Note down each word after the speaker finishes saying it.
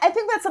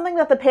that something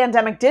that the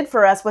pandemic did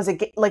for us was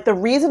like the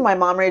reason why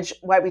mom rage,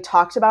 why we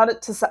talked about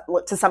it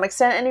to some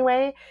extent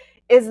anyway,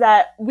 is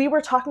that we were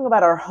talking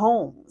about our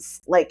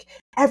homes. Like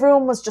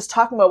everyone was just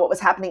talking about what was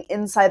happening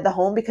inside the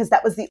home because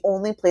that was the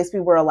only place we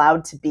were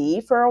allowed to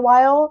be for a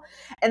while.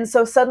 And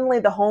so suddenly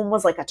the home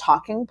was like a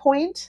talking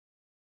point.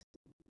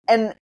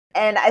 And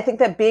I think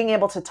that being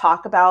able to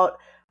talk about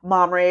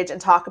mom rage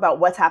and talk about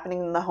what's happening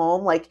in the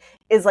home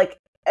is like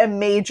a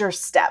major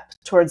step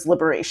towards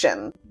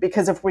liberation,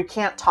 because if we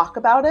can't talk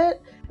about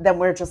it, then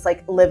we're just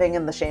like living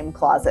in the shame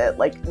closet,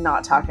 like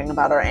not talking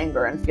about our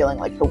anger and feeling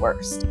like the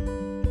worst.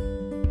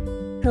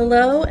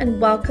 Hello and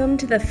welcome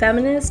to the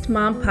Feminist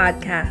Mom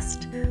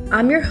Podcast.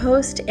 I'm your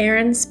host,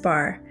 Erin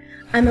Spar.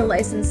 I'm a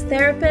licensed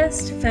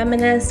therapist,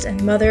 feminist,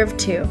 and mother of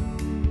two.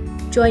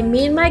 Join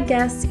me and my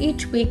guests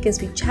each week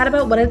as we chat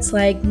about what it's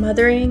like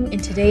mothering in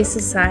today's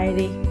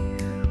society.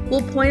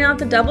 We'll point out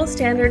the double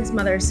standards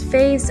mothers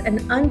face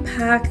and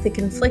unpack the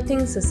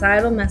conflicting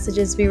societal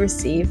messages we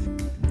receive.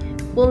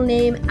 We'll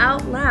name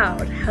out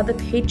loud how the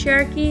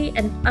patriarchy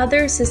and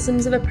other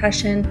systems of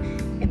oppression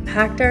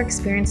impact our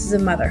experiences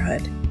of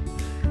motherhood.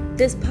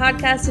 This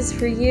podcast is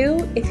for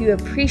you if you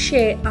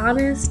appreciate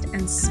honest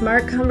and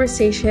smart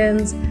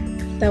conversations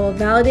that will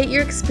validate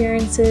your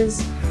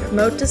experiences,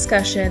 promote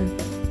discussion,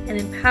 and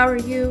empower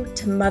you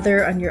to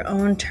mother on your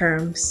own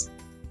terms.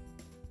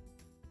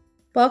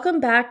 Welcome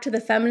back to the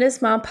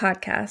Feminist Mom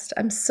Podcast.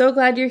 I'm so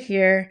glad you're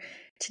here.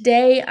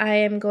 Today, I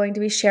am going to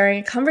be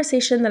sharing a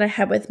conversation that I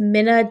had with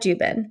Minna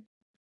Dubin.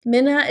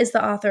 Minna is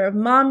the author of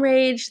Mom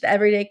Rage, The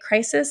Everyday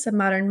Crisis of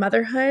Modern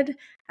Motherhood,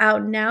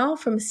 out now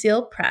from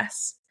Seal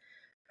Press.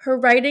 Her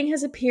writing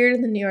has appeared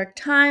in the New York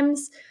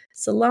Times,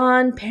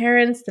 Salon,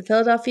 Parents, the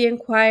Philadelphia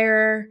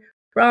Inquirer,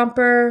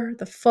 Romper,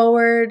 The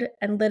Forward,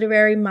 and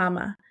Literary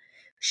Mama.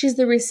 She's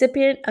the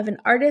recipient of an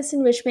Artist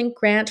Enrichment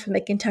Grant from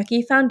the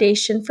Kentucky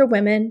Foundation for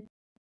Women.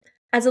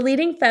 As a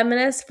leading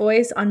feminist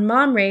voice on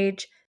mom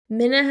rage,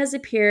 Minna has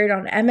appeared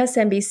on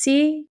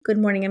MSNBC, Good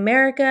Morning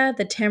America,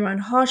 The Tamron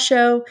Hall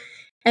Show,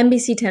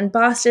 NBC 10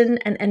 Boston,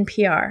 and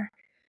NPR.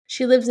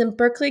 She lives in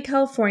Berkeley,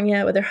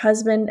 California with her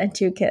husband and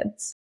two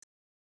kids.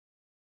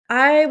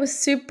 I was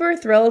super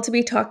thrilled to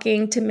be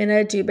talking to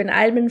Minna Dubin.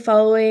 I had been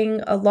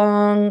following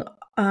along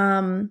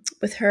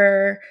with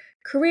her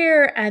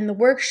career and the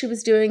work she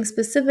was doing,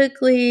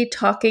 specifically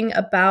talking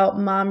about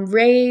mom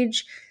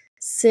rage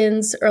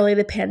since early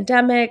the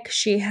pandemic.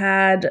 She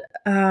had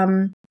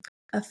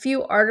a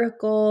few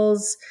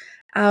articles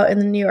out in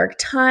the New York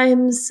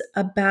Times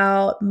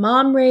about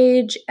mom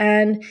rage,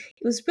 and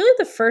it was really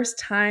the first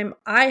time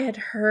I had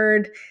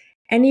heard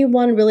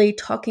anyone really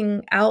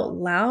talking out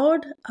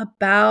loud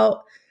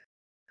about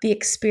the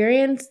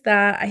experience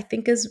that I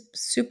think is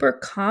super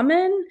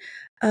common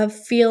of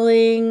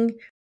feeling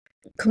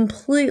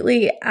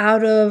completely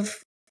out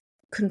of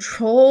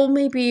control,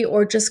 maybe,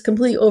 or just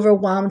completely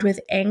overwhelmed with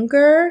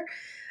anger,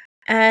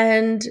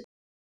 and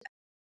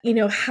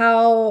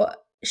how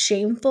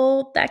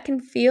shameful that can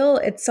feel.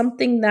 It's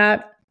something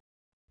that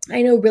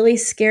I know really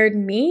scared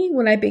me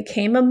when I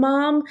became a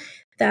mom,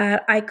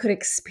 that I could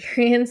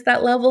experience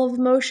that level of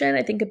emotion.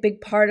 I think a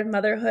big part of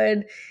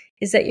motherhood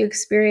is that you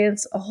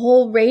experience a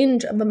whole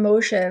range of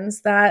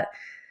emotions that,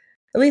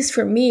 at least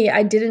for me,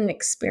 I didn't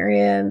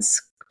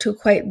experience to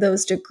quite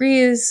those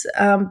degrees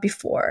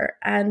before.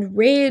 And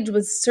rage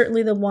was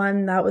certainly the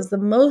one that was the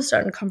most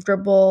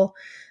uncomfortable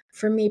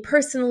for me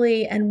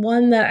personally, and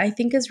one that I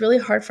think is really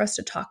hard for us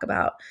to talk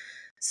about.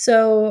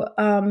 So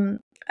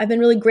I've been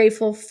really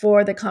grateful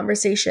for the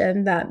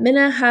conversation that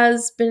Minna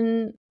has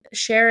been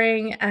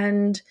sharing,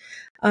 and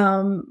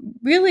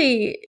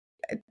really,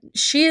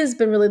 she has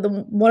been really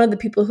one of the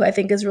people who I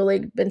think has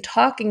really been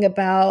talking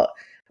about,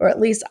 or at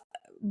least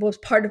was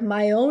part of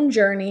my own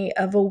journey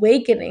of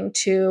awakening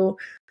to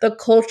the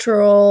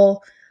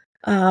cultural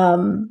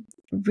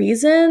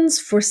reasons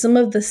for some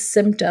of the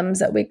symptoms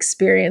that we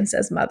experience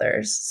as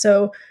mothers.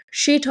 So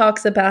she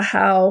talks about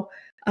how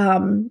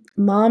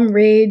mom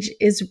rage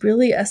is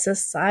really a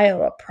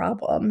societal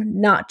problem,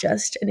 not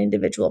just an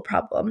individual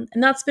problem.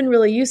 And that's been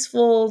really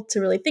useful to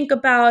really think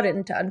about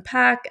and to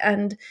unpack.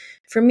 And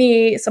for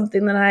me,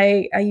 something that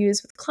I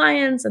use with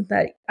clients and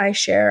that I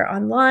share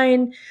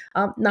online,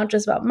 not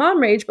just about mom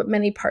rage, but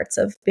many parts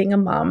of being a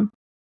mom.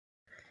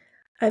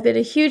 I've been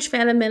a huge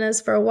fan of Minna's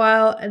for a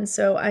while, and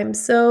so I'm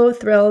so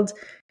thrilled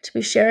to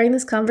be sharing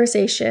this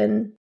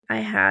conversation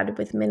I had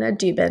with Minna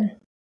Dubin.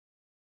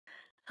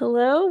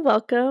 Hello,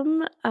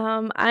 welcome.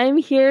 I'm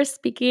here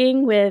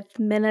speaking with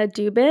Minna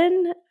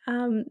Dubin.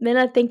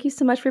 Minna, thank you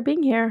so much for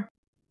being here.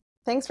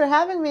 Thanks for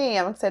having me.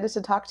 I'm excited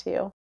to talk to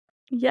you.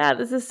 Yeah,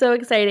 this is so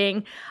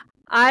exciting.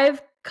 I've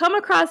come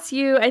across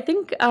you, I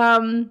think,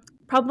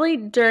 probably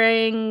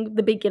during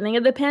the beginning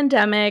of the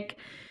pandemic.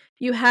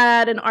 You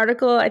had an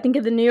article, I think,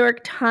 in the New York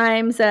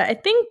Times that I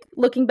think,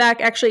 looking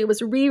back, actually it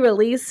was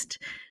re-released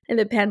in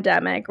the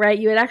pandemic, right?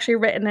 You had actually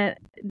written it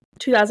in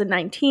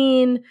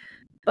 2019,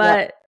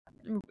 but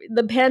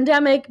the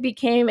pandemic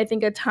became, I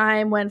think, a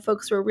time when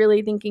folks were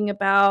really thinking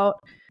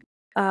about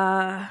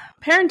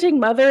parenting,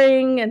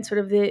 mothering, and sort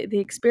of the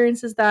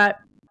experiences that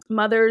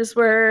mothers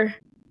were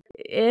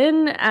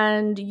in,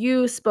 and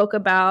you spoke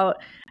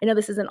about, I know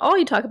this isn't all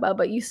you talk about,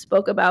 but you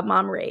spoke about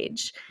mom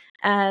rage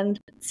and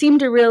seemed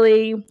to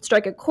really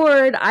strike a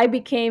chord. I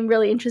became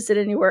really interested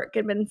in your work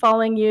and been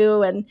following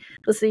you and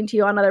listening to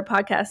you on other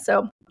podcasts.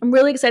 So I'm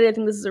really excited. I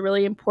think this is a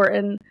really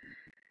important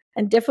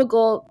and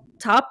difficult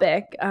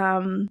topic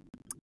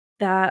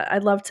that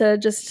I'd love to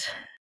just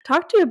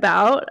talk to you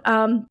about.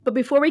 But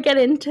before we get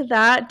into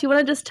that, do you want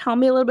to just tell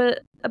me a little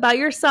bit about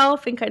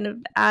yourself and kind of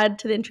add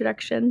to the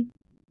introduction?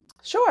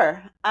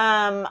 Sure.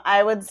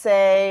 I would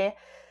say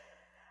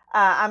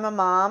I'm a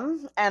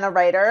mom and a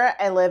writer.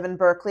 I live in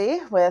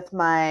Berkeley with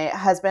my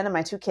husband and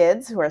my two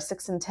kids who are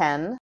 6 and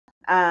 10.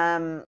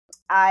 Um,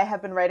 I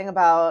have been writing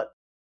about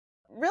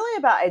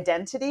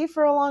identity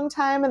for a long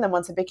time. And then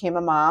once I became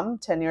a mom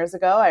 10 years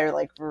ago, I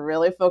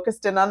really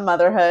focused in on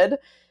motherhood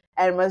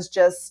and was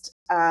just,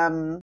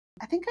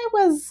 I think I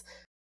was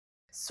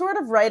sort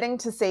of writing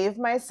to save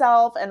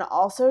myself and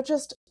also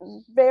just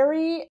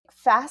very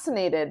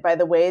fascinated by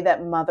the way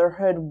that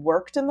motherhood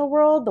worked in the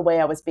world, the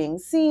way I was being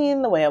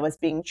seen, the way I was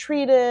being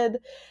treated,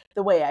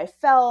 the way I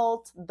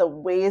felt, the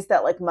ways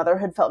that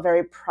motherhood felt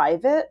very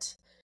private.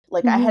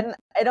 Mm-hmm.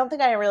 I don't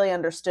think I really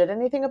understood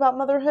anything about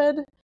motherhood.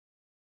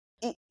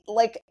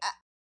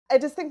 I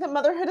just think that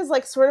motherhood is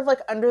sort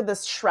of under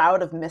this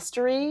shroud of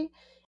mystery,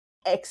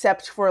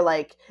 except for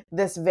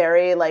this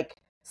very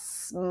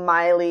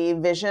smiley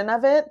vision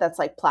of it that's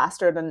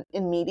plastered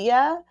in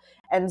media.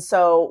 And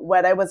so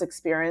what I was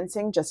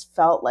experiencing just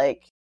felt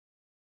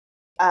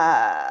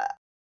uh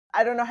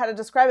I don't know how to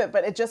describe it,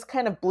 but it just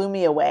kind of blew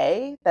me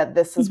away that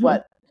this is Mm-hmm.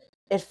 what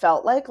it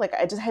felt like.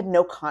 I just had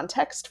no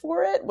context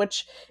for it,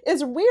 which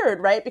is weird,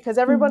 right? Because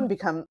not everyone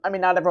becomes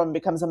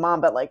a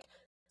mom, but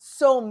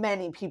so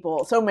many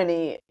people, so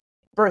many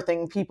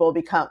birthing people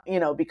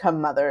become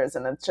mothers,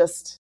 and it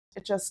just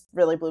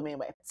really blew me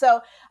away.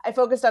 So I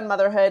focused on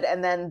motherhood,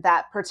 and then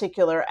that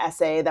particular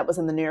essay that was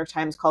in the New York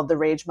Times called "The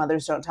Rage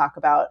Mothers Don't Talk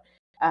About"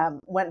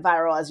 went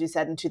viral, as you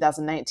said, in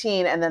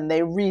 2019, and then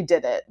they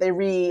redid it. They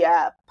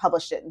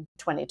published it in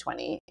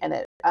 2020, and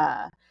it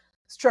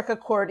struck a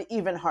chord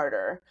even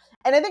harder.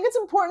 And I think it's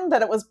important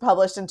that it was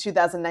published in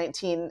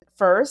 2019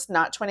 first,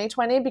 not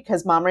 2020,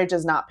 because mom rage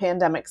is not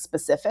pandemic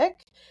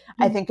specific.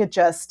 I think it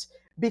just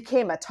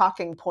became a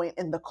talking point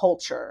in the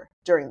culture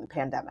during the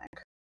pandemic.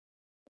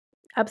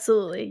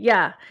 Absolutely.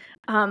 Yeah.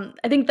 I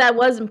think that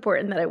was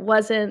important that it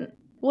wasn't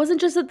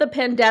just that the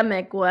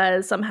pandemic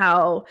was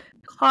somehow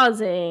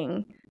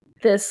causing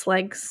this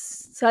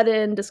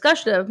sudden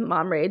discussion of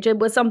mom rage. It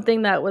was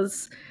something that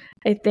was,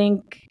 I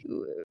think,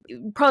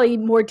 probably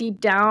more deep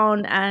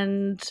down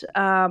and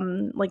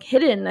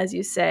hidden, as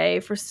you say,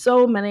 for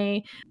so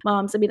many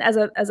moms. I mean, as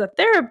a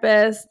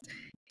therapist,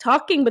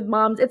 talking with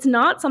moms, it's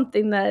not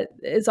something that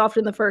is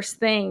often the first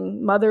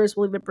thing mothers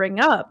will even bring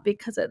up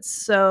because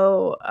it's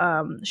so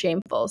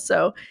shameful.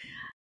 So,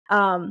 yeah,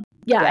 I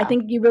Yeah.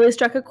 think you really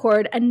struck a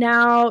chord. And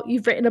now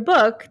you've written a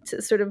book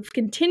to sort of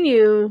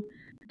continue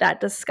that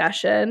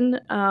discussion.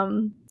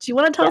 Do you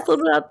want to tell us a Yes.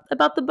 little bit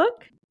about the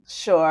book?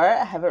 Sure.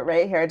 I have it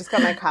right here. I just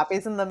got my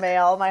copies in the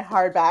mail, my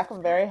hardback.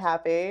 I'm very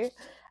happy.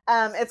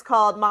 It's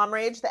called Mom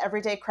Rage: The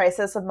Everyday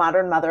Crisis of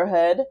Modern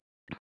Motherhood.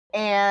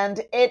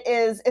 And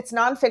it's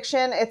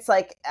nonfiction.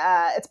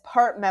 It's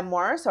part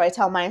memoir. So I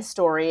tell my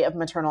story of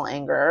maternal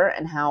anger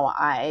and how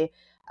I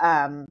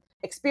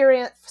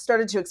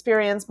started to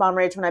experience mom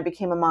rage when I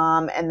became a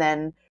mom, and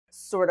then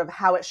sort of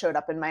how it showed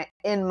up in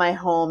my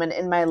home and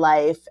in my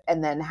life,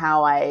 and then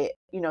how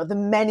the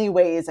many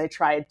ways I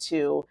tried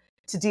to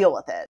deal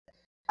with it.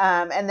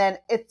 And then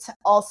it's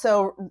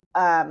also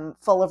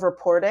full of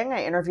reporting.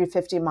 I interviewed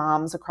 50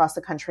 moms across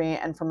the country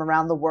and from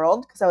around the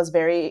world because I was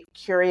very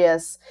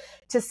curious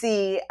to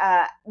see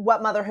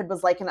what motherhood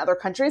was like in other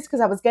countries, because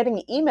I was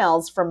getting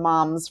emails from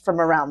moms from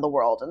around the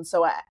world. And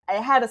so I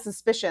had a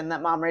suspicion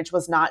that mom rage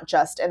was not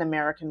just an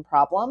American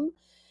problem.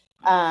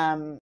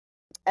 Um,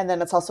 and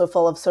then it's also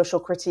full of social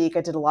critique.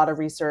 I did a lot of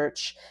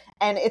research.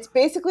 And it's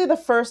basically the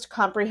first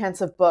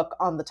comprehensive book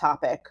on the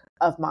topic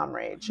of mom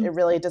rage. It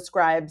really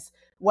describes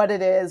what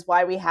it is,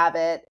 why we have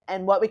it,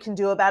 and what we can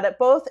do about it,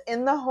 both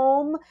in the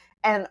home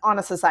and on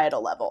a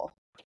societal level.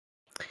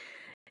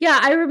 Yeah,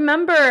 I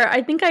remember,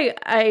 I think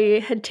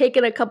I had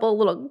taken a couple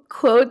little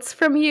quotes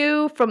from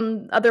you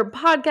from other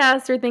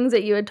podcasts or things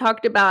that you had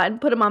talked about and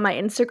put them on my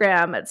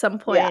Instagram at some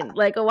Yeah, point,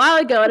 like a while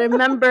ago. And I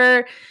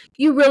remember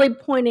you really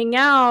pointing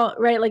out,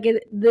 right,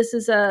 this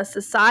is a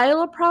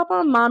societal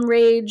problem, mom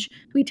rage.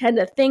 We tend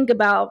to think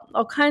about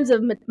all kinds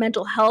of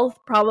mental health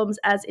problems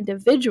as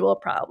individual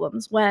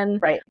problems when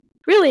right.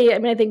 really, I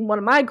mean, I think one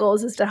of my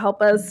goals is to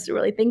help us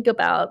really think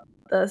about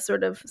the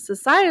sort of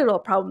societal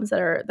problems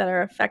that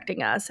are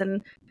affecting us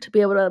and to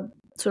be able to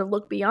sort of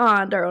look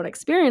beyond our own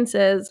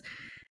experiences.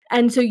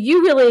 And so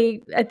you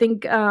really, I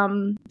think,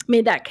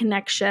 made that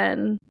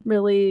connection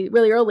really,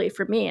 really early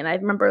for me. And I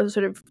remember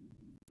sort of,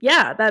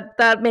 yeah,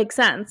 that makes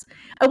sense.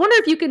 I wonder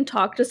if you can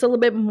talk just a little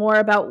bit more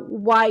about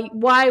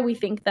why we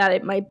think that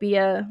it might be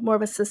a more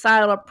of a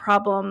societal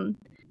problem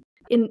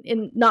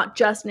in not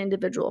just an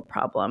individual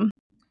problem.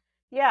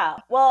 Yeah.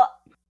 Well,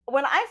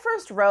 when I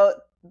first wrote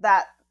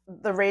that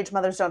the Rage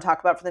Mothers Don't Talk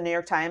About for the New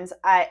York Times,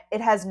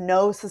 it has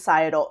no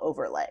societal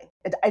overlay.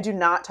 I do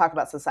not talk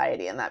about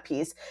society in that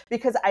piece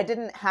because I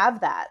didn't have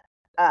that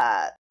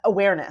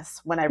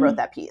awareness when I wrote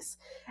that piece.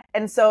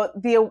 And so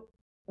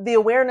the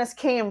awareness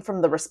came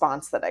from the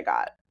response that I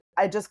got.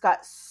 I just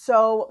got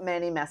so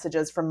many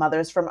messages from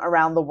mothers from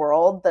around the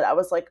world that I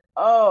was like,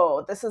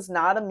 oh, this is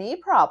not a me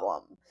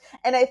problem.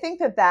 And I think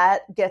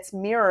that gets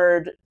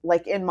mirrored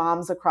like in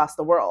moms across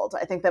the world.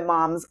 I think that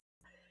moms,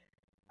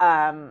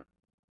 I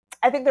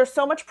think there's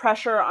so much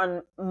pressure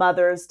on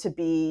mothers to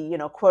be,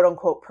 quote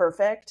unquote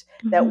perfect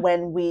that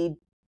when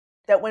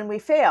we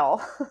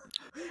fail,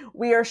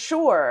 we are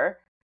sure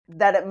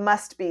that it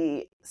must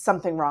be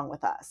something wrong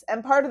with us.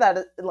 And part of that,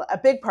 a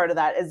big part of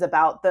that is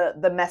about the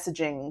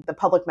messaging, the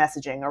public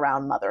messaging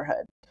around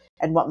motherhood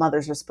and what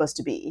mothers are supposed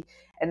to be.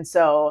 And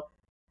so,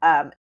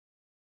 and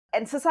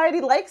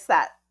society likes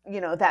that,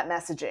 that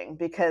messaging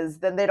because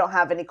then they don't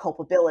have any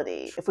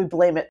culpability if we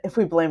blame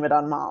it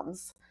on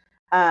moms.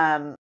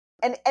 And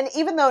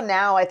even though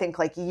now I think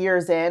like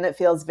years in, it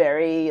feels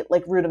very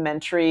like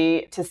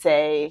rudimentary to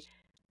say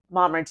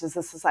mom rage is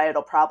a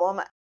societal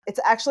problem, it's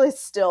actually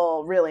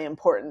still really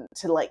important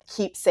to like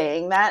keep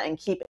saying that and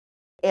keep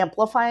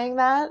amplifying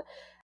that,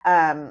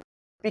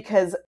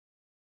 because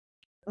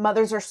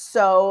mothers are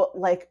so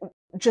like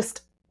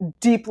just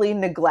deeply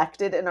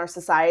neglected in our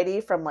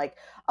society from like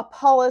a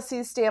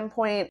policy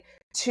standpoint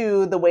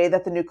to the way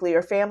that the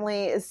nuclear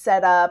family is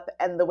set up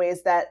and the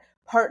ways that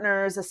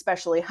partners,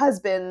 especially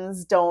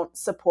husbands, don't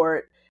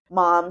support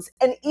moms.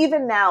 And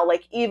even now,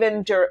 like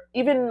even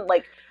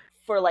like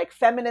for like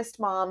feminist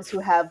moms who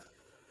have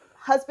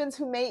husbands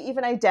who may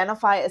even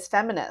identify as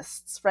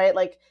feminists, right?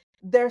 Like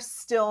they're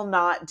still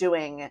not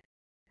doing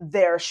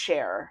their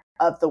share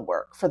of the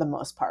work for the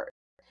most part.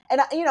 And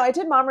I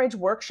did mom rage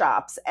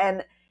workshops,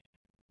 and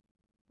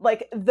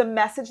like the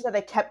message that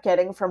I kept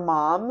getting from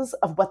moms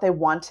of what they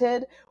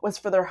wanted was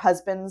for their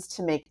husbands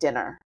to make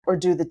dinner or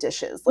do the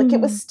dishes. Like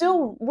it was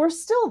still, we're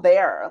still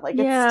there. Like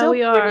it's Yeah, still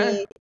we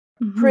are.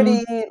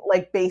 pretty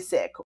like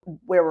basic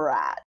where we're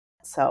at.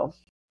 So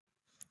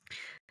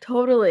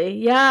Totally.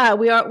 Yeah,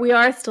 we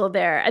are still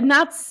there. And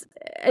that's,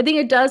 I think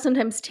it does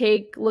sometimes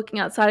take looking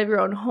outside of your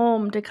own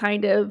home to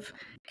kind of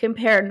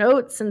compare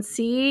notes and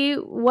see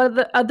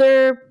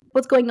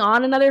what's going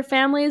on in other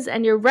families.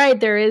 And you're right,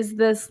 there is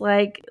this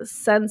like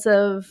sense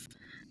of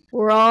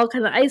we're all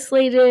kind of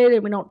isolated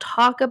and we don't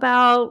talk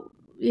about,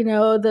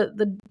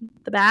 the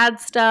bad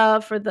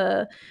stuff or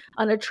the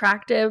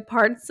unattractive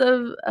parts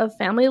of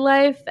family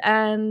life.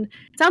 And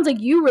it sounds like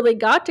you really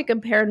got to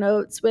compare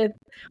notes with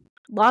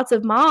lots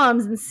of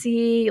moms and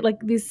see like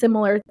these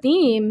similar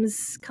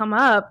themes come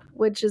up,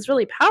 which is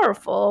really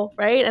powerful,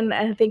 right? And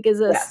I think is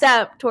a yes.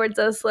 step towards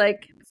us,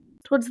 like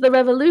towards the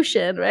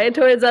revolution, right?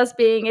 Towards us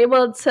being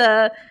able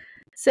to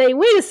say,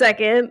 wait a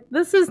second,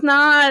 this is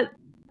not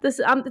this.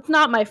 It's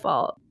not my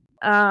fault.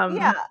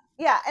 Yeah,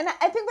 yeah, and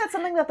I think that's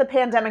something that the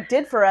pandemic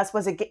did for us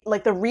was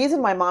like the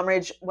reason why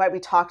why we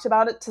talked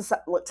about it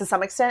to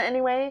some extent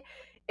anyway,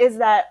 is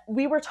that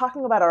we were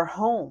talking about our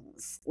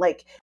homes.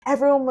 Like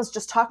everyone was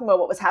just talking about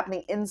what was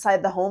happening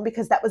inside the home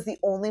because that was the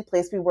only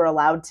place we were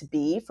allowed to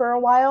be for a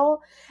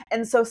while,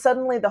 and so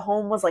suddenly the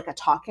home was like a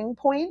talking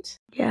point.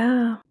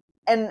 Yeah,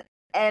 and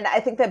I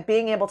think that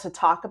being able to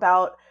talk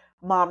about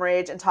mom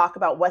rage and talk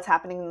about what's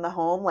happening in the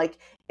home like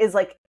is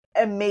like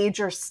a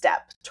major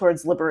step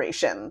towards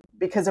liberation,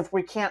 because if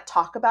we can't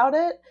talk about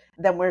it,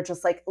 then we're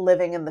just like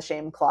living in the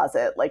shame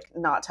closet, like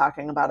not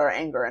talking about our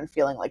anger and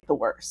feeling like the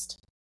worst.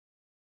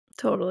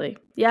 totally.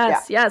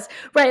 Yeah. Yes.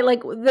 Right,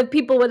 like the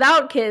people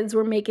without kids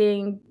were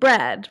making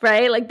bread,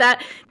 right? Like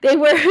that they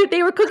were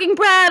they were cooking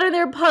bread and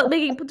they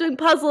were doing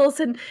puzzles,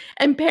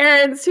 and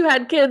parents who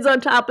had kids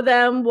on top of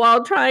them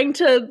while trying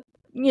to,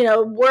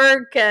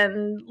 work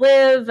and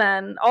live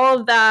and all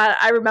of that.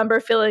 I remember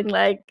feeling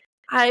like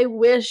I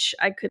wish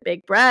I could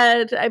bake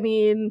bread. I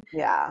mean,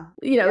 Yeah.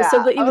 so Yeah.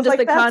 I even was just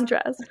the like,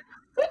 contrast.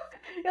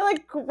 you're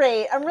like,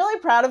 great. I'm really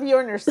proud of you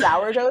and your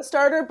sourdough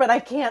starter, but I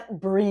can't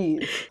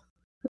breathe,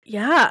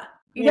 Yeah.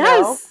 you know?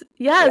 Yes.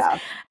 Yeah.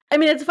 I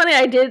mean, it's funny.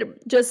 I did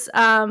just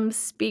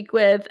speak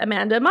with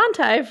Amanda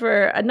Monti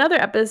for another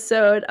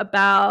episode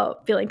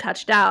about feeling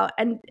touched out,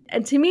 and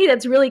to me,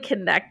 that's really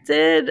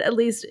connected, at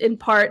least in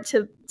part,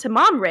 to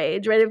mom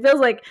rage. Right? It feels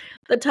like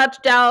the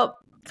touched out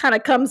kind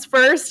of comes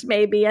first,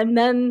 maybe, and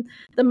then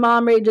the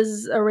mom rage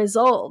is a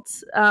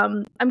result.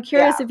 I'm Yeah.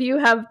 curious if you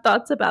have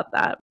thoughts about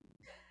that.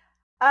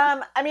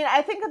 I mean,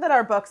 I think that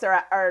our books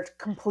are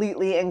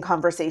completely in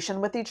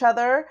conversation with each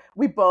other.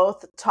 We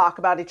both talk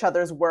about each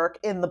other's work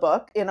in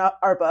our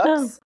Oh,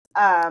 books.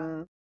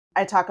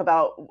 I talk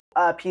about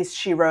a piece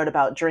she wrote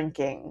about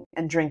drinking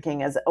and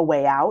drinking as a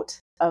way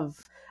out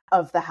of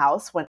the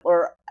house when,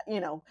 or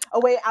a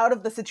way out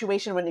of the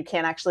situation when you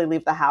can't actually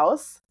leave the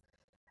house.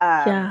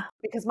 yeah,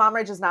 Because mom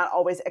rage is not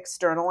always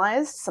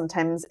externalized.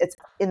 Sometimes it's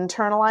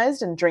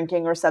internalized, and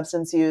drinking or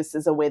substance use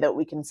is a way that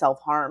we can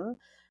self harm.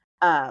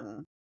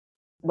 Um,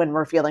 when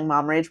we're feeling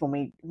mom rage,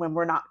 when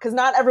we're not, because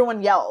not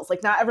everyone yells,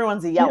 like not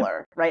everyone's a yeah,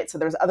 yeller, right? So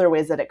there's other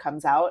ways that it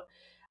comes out.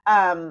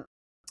 um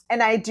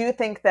And I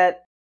think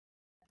that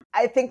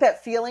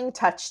feeling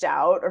touched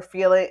out, or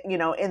feeling,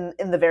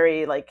 in the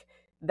very, like,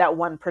 that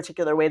one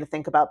particular way to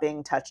think about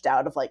being touched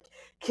out, of like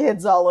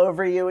kids all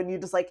over you, and you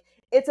just like,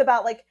 it's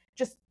about like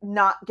just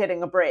not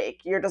getting a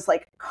break. You're just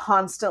like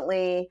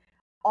constantly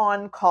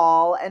on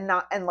call, and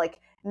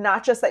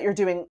not just that you're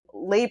doing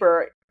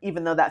labor,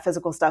 even though that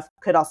physical stuff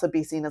could also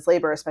be seen as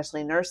labor,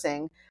 especially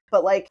nursing,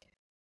 but like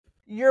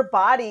your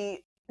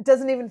body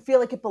doesn't even feel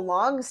like it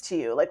belongs to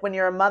you. Like when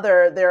you're a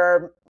mother, there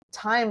are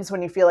times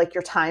when you feel like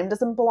your time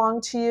doesn't belong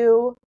to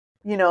you.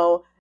 You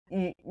know,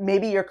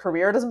 maybe your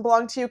career doesn't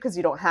belong to you because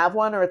you don't have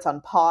one, or it's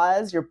on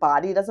pause. Your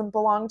body doesn't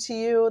belong to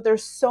you.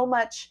 There's so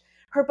much.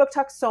 Her book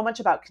talks so much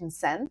about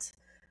consent.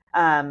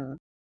 Um,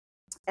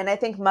 and I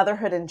think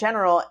motherhood in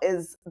general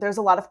there's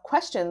a lot of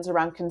questions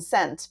around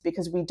consent,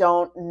 because we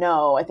don't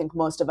know, I think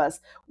most of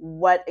us,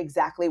 what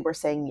exactly we're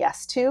saying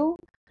yes to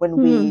when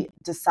Hmm. we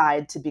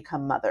decide to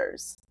become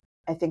mothers.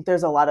 I think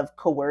there's a lot of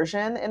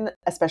coercion,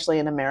 especially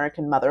in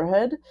American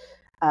motherhood.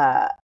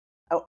 Uh,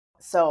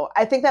 so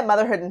I think that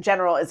motherhood in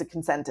general is a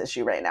consent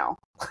issue right now.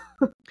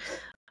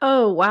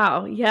 Oh,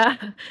 wow. Yeah.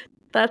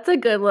 That's a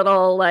good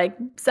little, like,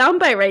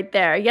 soundbite right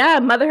there. Yeah,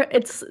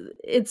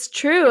 it's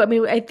true. I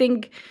mean, I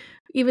think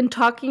even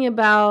talking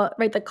about,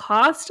 right, the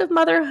cost of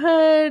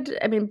motherhood,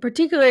 I mean,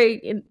 particularly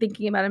in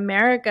thinking about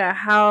America,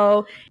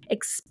 how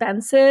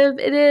expensive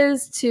it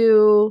is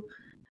to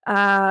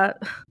uh,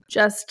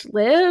 just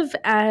live.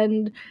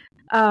 And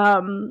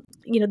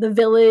the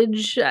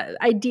village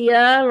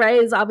idea,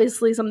 right, is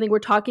obviously something we're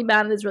talking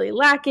about and is really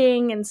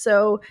lacking. And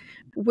so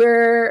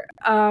we're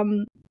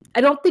I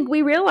don't think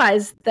we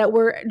realize that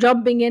we're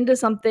jumping into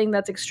something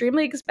that's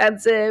extremely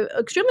expensive,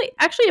 extremely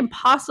actually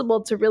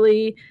impossible to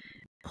really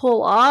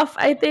pull off,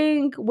 I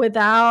think,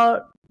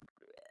 without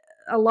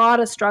a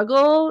lot of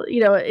struggle, in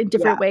Yeah,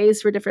 different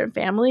ways for different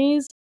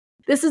families.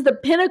 This is the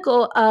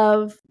pinnacle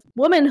of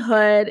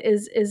womanhood,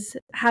 is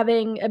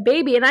having a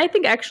baby. And I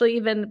think actually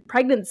even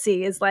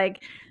pregnancy is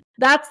like,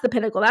 that's the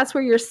pinnacle. That's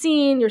where you're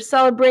seen, you're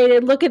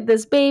celebrated. Look at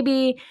this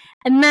baby.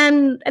 And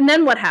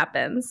then what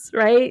happens,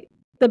 right?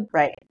 The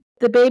right.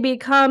 the baby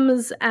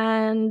comes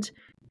and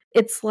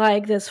it's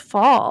like this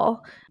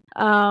fall.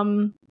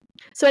 Um,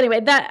 so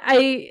anyway, that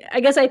I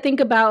guess I think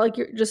about, like,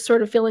 you're just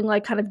sort of feeling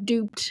like kind of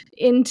duped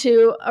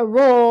into a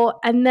role,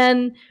 and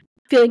then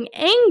feeling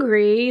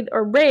angry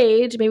or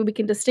rage. Maybe we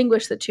can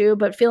distinguish the two,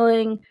 but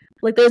feeling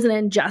like there's an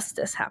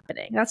injustice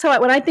happening. That's how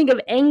when I think of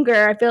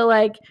anger, I feel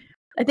like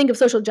I think of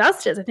social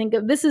justice. I think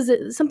of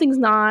something's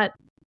not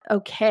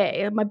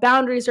okay. My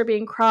boundaries are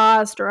being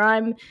crossed, or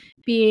I'm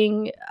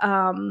being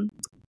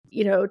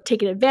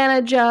taken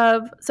advantage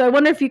of. So I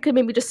wonder if you could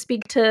maybe just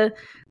speak to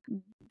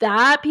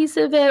that piece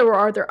of it, or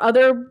are there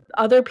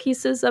other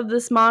pieces of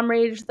this mom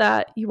rage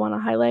that you want to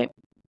highlight?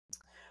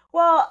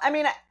 Well, I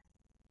mean,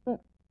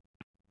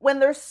 when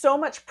there's so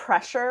much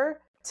pressure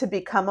to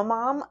become a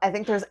mom, I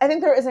think there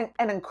is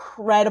an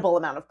incredible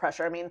amount of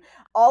pressure. I mean,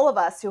 all of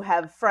us who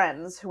have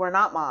friends who are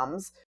not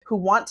moms, who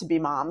want to be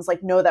moms,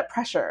 like, know that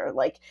pressure.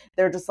 Like,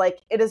 they're just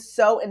like, it is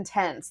so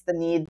intense, the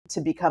need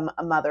to become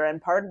a mother,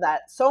 and part of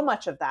that, so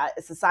much of that,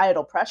 is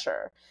societal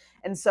pressure.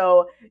 And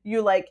so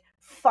you like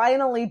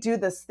finally do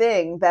this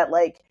thing that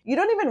like you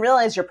don't even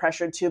realize you're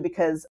pressured to,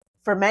 because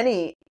for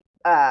many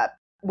uh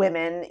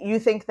women, you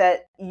think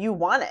that you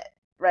want it,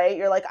 right?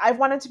 You're like, I've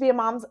wanted to be a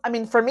mom. I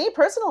mean, for me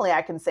personally,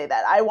 I can say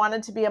that I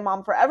wanted to be a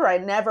mom forever. I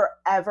never,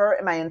 ever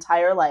in my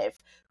entire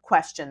life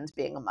questioned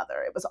being a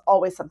mother. It was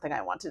always something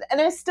I wanted,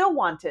 and I still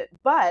want it.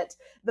 But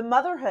the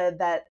motherhood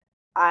that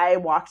I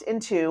walked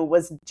into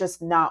was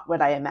just not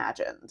what I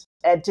imagined.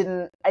 I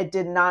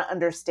did not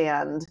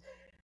understand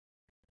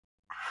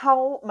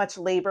how much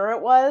labor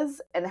it was,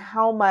 and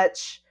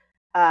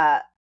uh,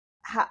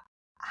 how,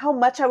 how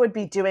much I would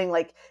be doing,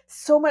 like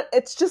so much.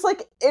 It's just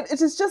like it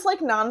is just like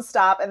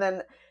nonstop. And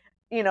then,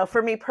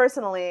 for me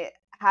personally,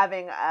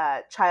 having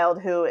a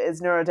child who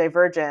is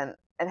neurodivergent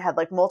and had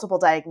like multiple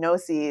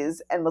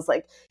diagnoses, and was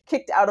like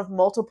kicked out of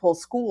multiple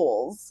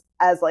schools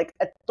as like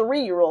a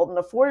 3-year old and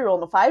a 4-year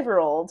old and a 5-year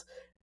old,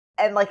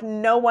 and like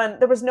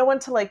there was no one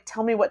to like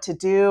tell me what to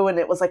do, and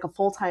it was like a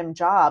full-time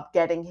job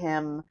getting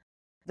him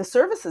the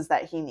services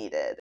that he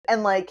needed.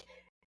 And like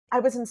I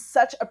was in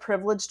such a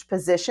privileged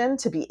position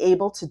to be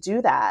able to do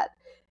that.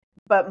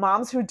 But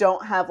moms who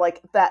don't have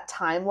like that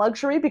time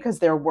luxury because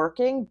they're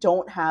working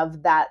don't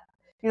have that,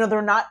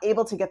 they're not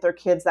able to get their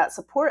kids that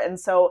support. And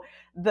so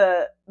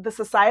the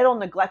societal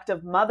neglect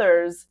of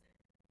mothers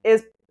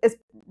is is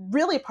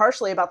really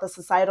partially about the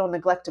societal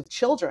neglect of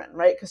children,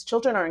 right? Because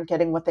children aren't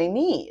getting what they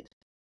need,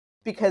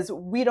 because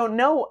we don't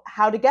know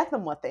how to get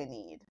them what they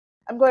need.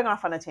 I'm going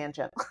off on a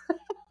tangent.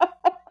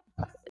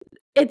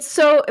 It's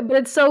so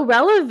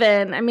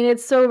relevant. I mean,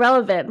 it's so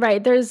relevant,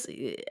 right?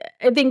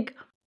 I think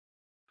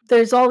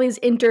there's all these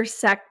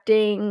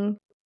intersecting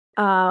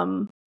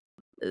um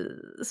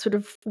sort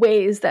of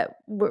ways that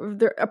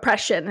the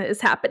oppression is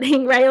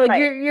happening, right? Like Right.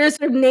 you're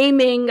sort of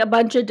naming a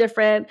bunch of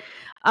different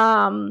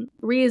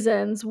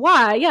reasons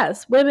why,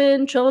 yes,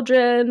 women,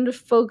 children,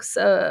 folks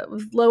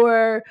with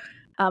lower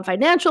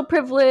financial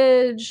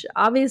privilege.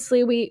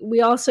 Obviously,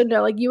 we also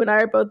know, like, you and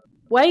I are both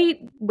white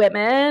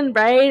women,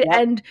 right? Yep.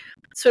 And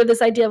sort of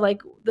this idea of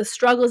like the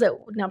struggles that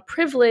now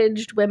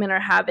privileged women are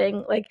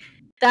having, like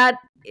that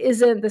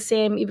isn't the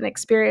same even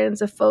experience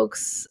of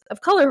folks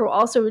of color who are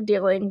also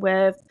dealing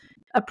with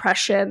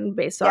oppression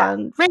based Yeah.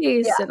 on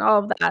race Yeah. and all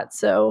of that.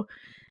 So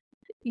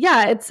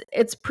yeah,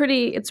 it's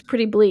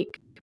pretty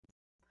bleak.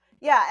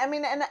 Yeah. I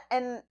mean,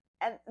 and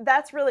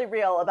that's really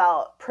real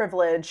about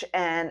privilege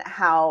and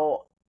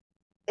how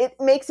it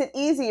makes it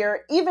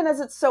easier, even as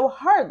it's so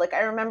hard. Like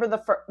I remember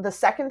the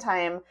second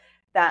time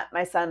that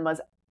my son was,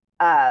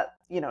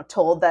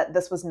 told that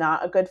this was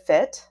not a good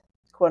fit,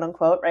 quote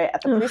unquote, right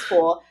at the Ugh.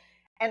 preschool,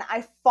 and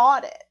I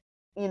fought it,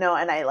 and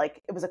I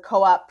like it was a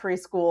co-op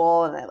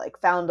preschool, and I like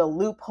found a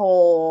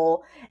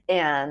loophole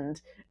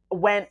and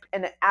went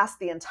and asked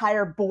the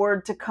entire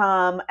board to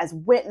come as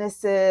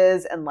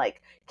witnesses and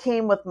like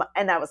came with my,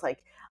 and I was like,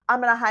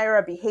 I'm going to hire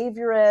a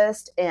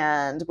behaviorist,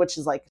 and which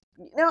is like,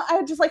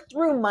 I just like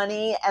threw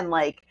money and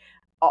like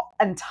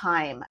and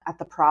time at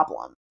the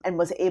problem and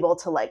was able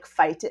to like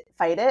fight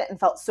it and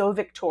felt so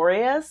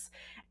victorious,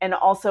 and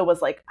also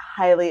was like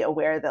highly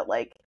aware that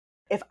like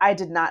if I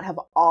did not have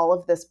all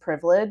of this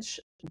privilege,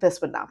 this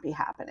would not be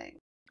happening.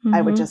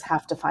 I would Mm-hmm. just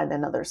have to find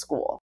another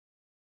school.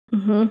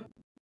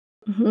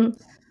 Mm-hmm. Mm-hmm.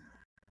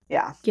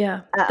 Yeah.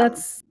 Yeah. Um,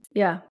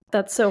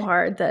 That's so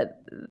hard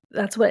that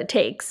that's what it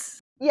takes.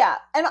 yeah,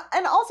 and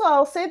also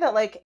I'll say that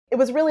like it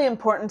was really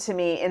important to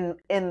me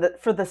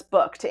for this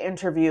book to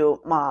interview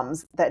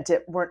moms that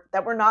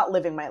were not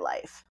living my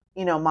life.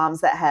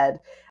 Moms that had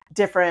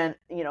different,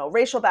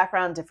 racial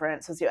background,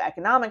 different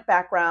socioeconomic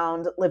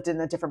background, lived in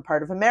a different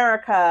part of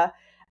America.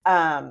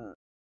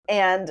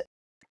 And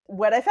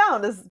what I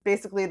found is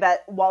basically that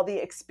while the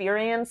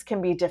experience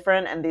can be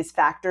different and these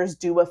factors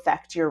do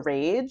affect your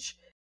rage,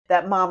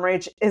 that mom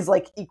rage is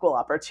like equal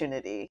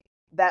opportunity,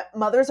 that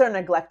mothers are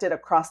neglected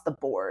across the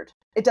board.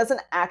 It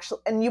doesn't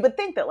actually, and you would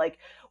think that like,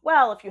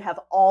 well, if you have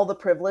all the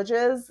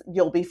privileges,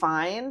 you'll be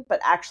fine, but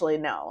actually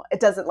no, it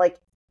doesn't. Like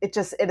it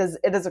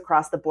is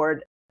across the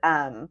board.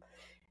 And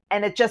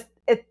I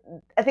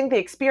think the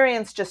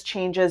experience just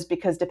changes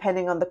because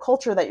depending on the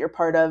culture that you're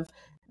part of,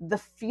 the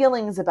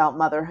feelings about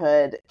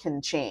motherhood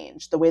can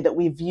change, the way that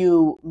we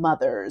view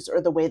mothers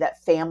or the way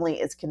that family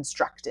is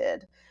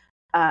constructed.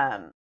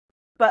 um,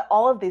 but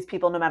all of these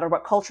people, no matter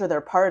what culture they're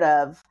part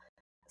of,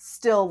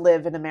 still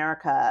live in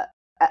America,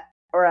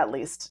 or at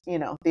least,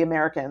 the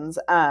Americans,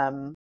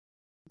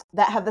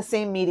 that have the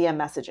same media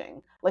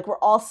messaging. Like we're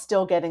all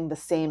still getting the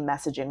same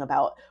messaging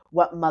about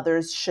what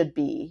mothers should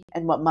be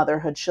and what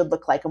motherhood should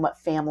look like and what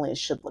families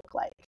should look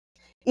like,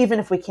 even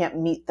if we can't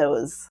meet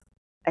those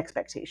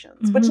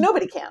expectations, which Mm-hmm.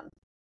 nobody can.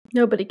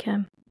 Nobody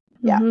can.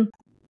 Yeah.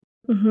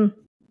 Mm-hmm. Mm-hmm.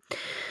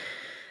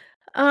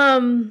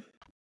 Um,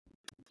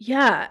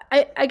 yeah,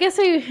 I guess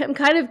I am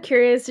kind of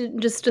curious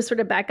just to sort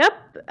of back up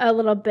a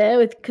little bit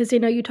with because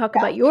you talk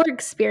Yeah. about your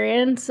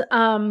experience.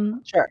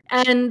 Sure.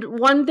 And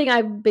one thing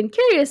I've been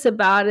curious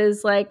about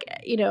is like,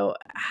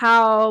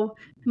 how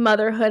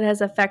motherhood has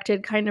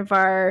affected kind of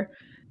our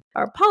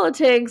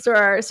politics or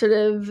our sort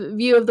of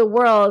view of the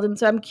world. And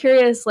so I'm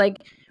curious, like,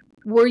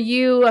 were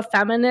you a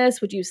feminist?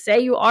 Would you say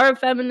you are a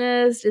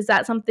feminist? Is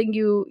that something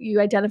you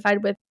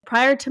identified with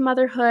prior to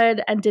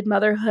motherhood? And did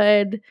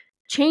motherhood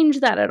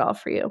change that at all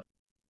for you?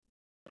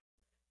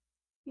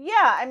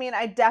 Yeah, I mean,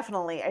 I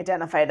definitely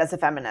identified as a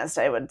feminist.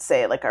 I would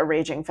say like a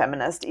raging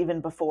feminist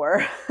even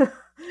before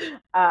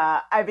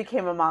I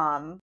became a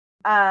mom.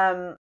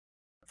 Um,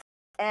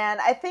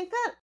 and I think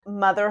that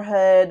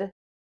motherhood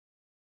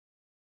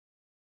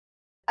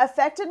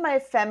affected my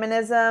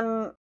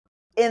feminism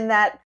in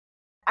that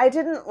I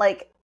didn't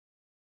like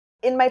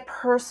in my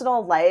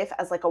personal life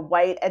as like a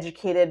white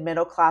educated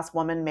middle class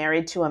woman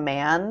married to a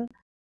man,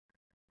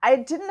 I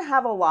didn't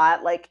have a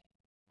lot like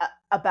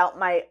about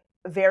my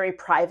very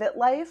private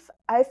life,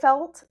 I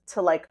felt,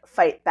 to like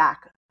fight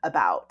back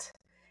about.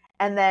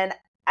 And then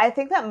I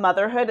think that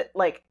motherhood,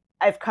 like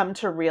I've come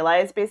to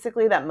realize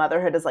basically that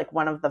motherhood is like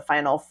one of the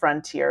final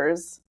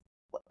frontiers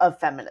of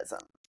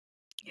feminism.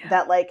 Yeah.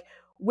 That like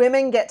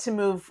women get to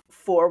move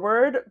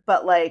forward,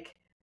 but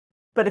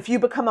if you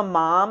become a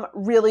mom,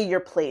 really your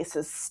place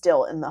is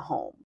still in the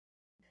home.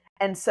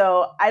 And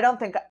so I don't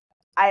think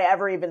I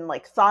ever even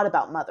like thought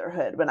about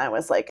motherhood when I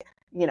was like,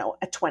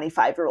 a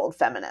 25-year-old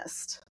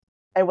feminist.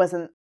 I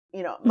wasn't,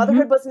 Mm-hmm.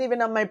 motherhood wasn't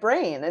even on my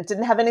brain. It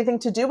didn't have anything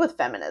to do with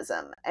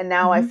feminism. And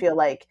now I Mm-hmm. feel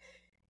like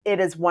it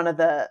is one of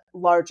the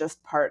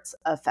largest parts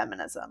of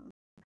feminism,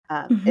 is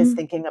Mm-hmm.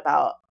 thinking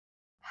about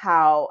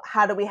how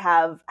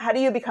do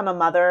you become a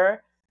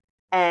mother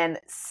and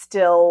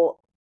still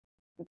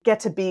get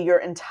to be your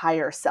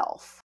entire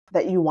self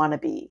that you want to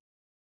be,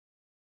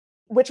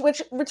 which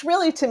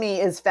really to me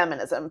is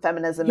feminism.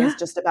 Feminism is Yeah.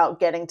 just about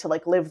getting to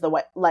like live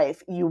the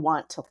life you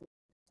want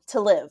to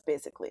live,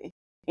 basically,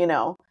 you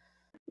know.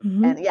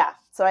 Mm-hmm. And yeah,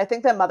 so I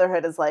think that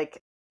motherhood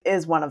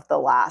is one of the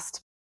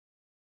last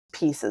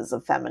pieces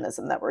of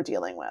feminism that we're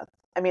dealing with.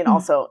 I mean,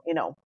 also,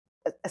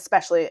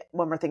 especially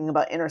when we're thinking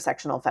about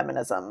intersectional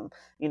feminism,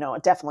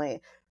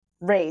 definitely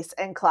race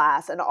and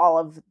class and all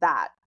of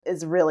that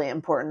is really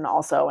important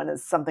also, and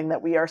is something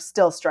that we are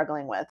still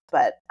struggling with.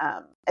 But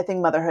I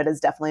think motherhood has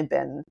definitely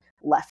been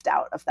left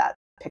out of that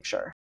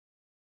picture.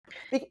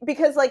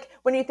 Because like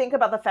when you think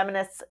about the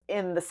feminists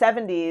in the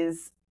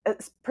 70s,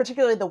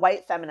 particularly the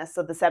white feminists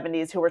of the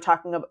 70s who were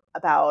talking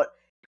about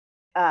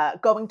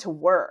going to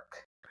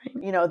work,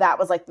 that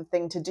was like the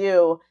thing to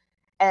do.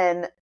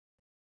 And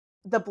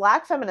the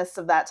Black feminists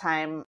of that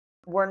time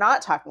were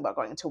not talking about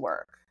going to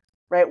work,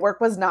 right? Work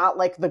was not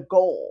like the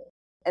goal.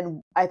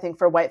 And I think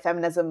for white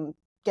feminism,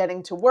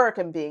 getting to work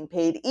and being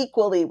paid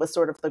equally was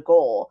sort of the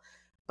goal.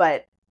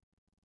 But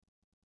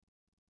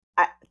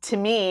to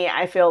me,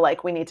 I feel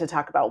like we need to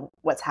talk about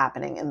what's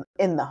happening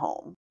in the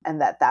home, and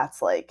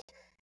that's like,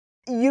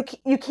 you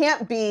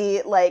can't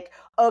be like,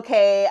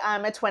 okay,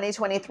 I'm a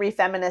 2023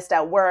 feminist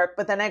at work,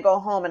 but then I go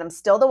home and I'm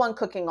still the one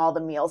cooking all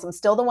the meals. I'm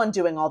still the one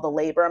doing all the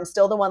labor. I'm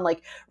still the one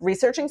like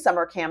researching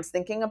summer camps,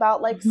 thinking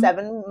about like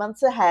 7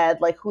 months ahead,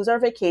 like who's our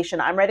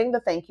vacation. I'm writing the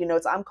thank you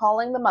notes. I'm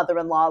calling the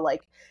mother-in-law,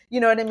 like, you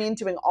know what I mean?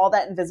 Doing all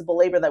that invisible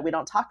labor that we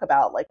don't talk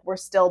about. Like we're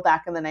still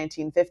back in the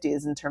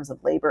 1950s in terms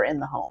of labor in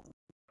the home.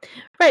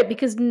 Right,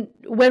 because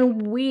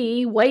when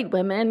we white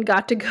women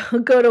got to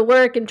go to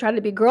work and try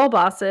to be girl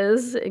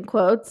bosses, in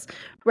quotes,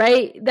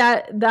 right,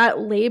 that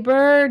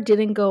labor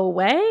didn't go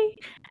away,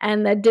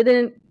 and that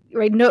didn't,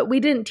 right, no, we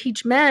didn't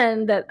teach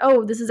men that,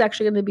 oh, this is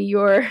actually going to be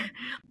you're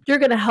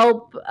going to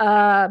help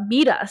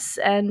meet us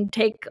and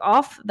take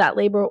off that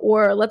labor,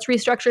 or let's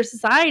restructure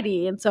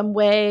society in some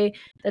way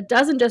that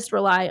doesn't just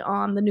rely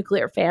on the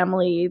nuclear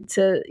family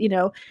to,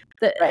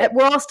 Right.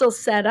 we're all still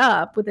set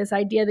up with this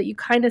idea that you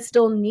kind of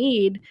still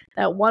need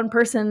that one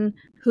person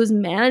who's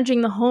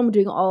managing the home,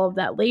 doing all of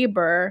that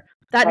labor.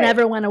 That Right.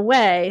 never went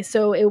away.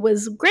 So it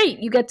was great.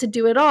 You get to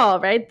do it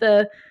all, right?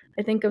 I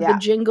think of the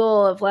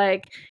jingle of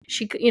like,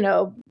 she,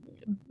 go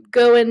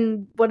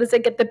and, what is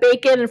it, get the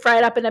bacon and fry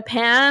it up in a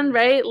pan,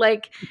 right?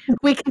 Like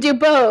we can do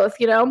both,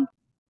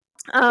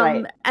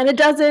 Right. And it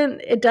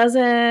doesn't feel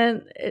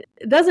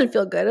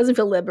good. It doesn't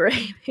feel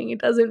liberating. It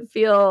doesn't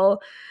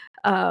feel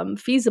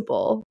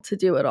feasible to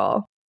do it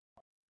all.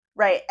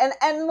 Right.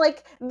 And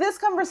like this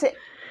conversation,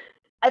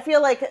 I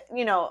feel like,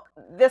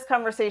 this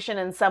conversation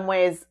in some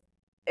ways,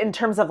 in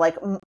terms of like,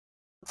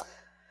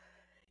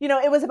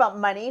 it was about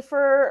money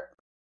for,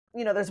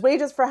 there's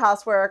wages for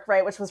housework,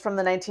 right? Which was from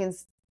the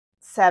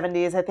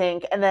 1970s, I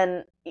think. And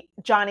then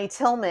Johnny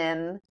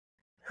Tillman,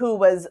 who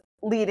was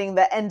leading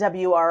the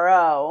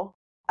NWRO,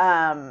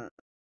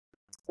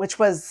 which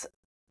was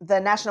the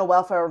National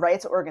Welfare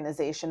Rights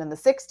Organization in the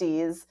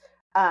 60s,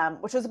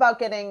 which was about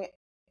getting,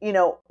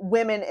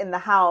 women in the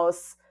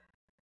house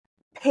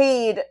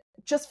paid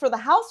just for the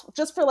house,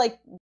 just for like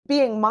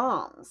being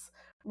moms,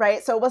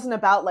 right? So it wasn't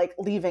about like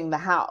leaving the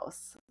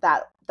house,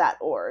 that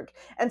org.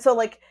 And so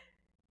like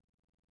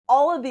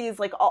all of these,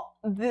 like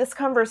this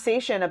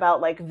conversation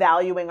about like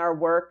valuing our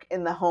work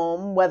in the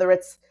home, whether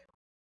it's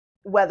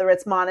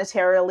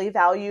monetarily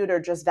valued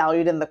or just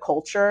valued in the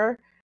culture,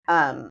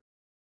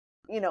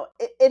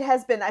 it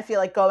has been, I feel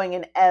like, going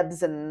in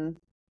ebbs and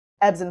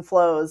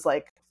flows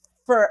like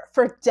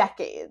for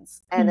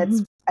decades.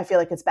 And I feel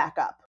like it's back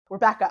up. We're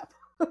back up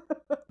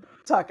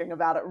talking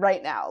about it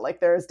right now.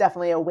 Like there's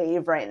definitely a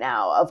wave right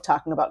now of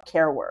talking about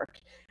care work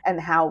and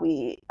how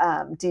we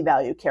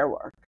devalue care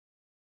work.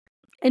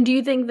 And do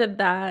you think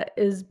that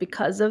is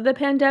because of the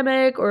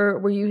pandemic, or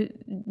were you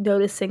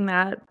noticing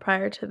that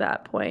prior to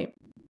that point?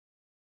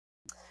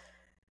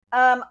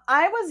 I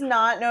was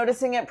not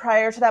noticing it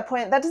prior to that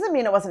point. That doesn't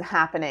mean it wasn't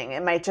happening.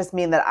 It might just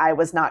mean that I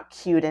was not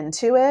cued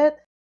into it.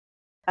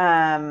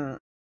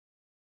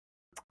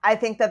 I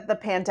think that the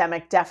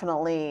pandemic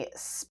definitely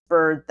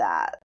spurred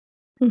that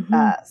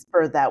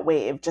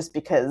wave, just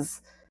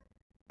because,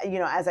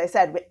 as I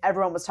said,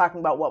 everyone was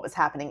talking about what was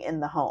happening in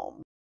the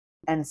home.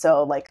 And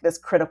so like this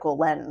critical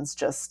lens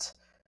just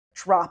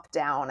dropped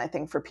down, I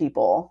think, for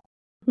people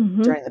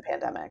during the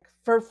pandemic.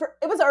 For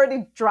it was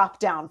already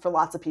dropped down for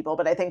lots of people,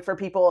 but I think for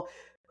people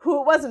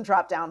who it wasn't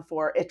dropped down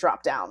for, it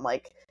dropped down.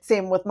 Like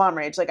same with mom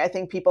rage. Like I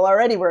think people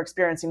already were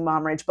experiencing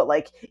mom rage, but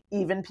like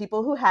even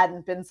people who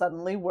hadn't been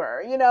suddenly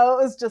were, it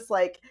was just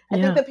like,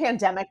 I think the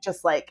pandemic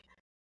just like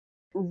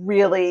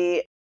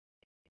really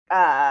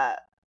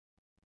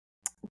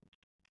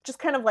just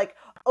kind of like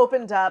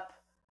opened up,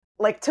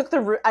 like took the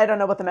roof, I don't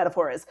know what the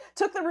metaphor is,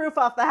 took the roof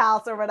off the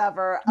house or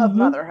whatever of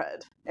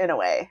motherhood in a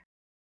way.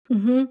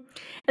 And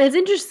it's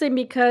interesting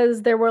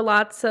because there were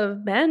lots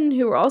of men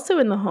who were also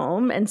in the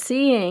home and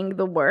seeing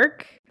the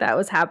work that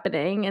was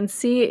happening and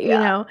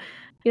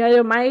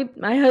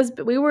my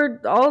husband, we were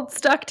all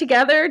stuck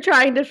together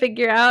trying to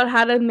figure out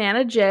how to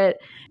manage it.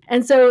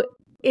 And so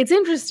it's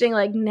interesting,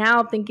 like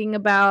now thinking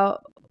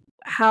about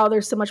how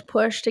there's so much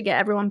push to get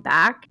everyone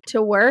back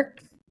to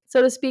work,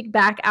 so to speak,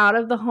 back out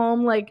of the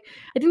home. Like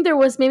I think there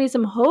was maybe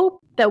some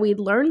hope that we'd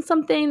learn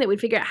something, that we'd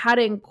figure out how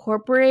to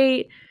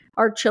incorporate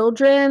our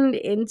children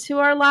into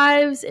our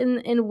lives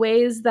in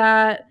ways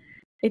that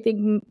I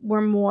think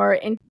were more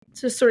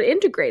just sort of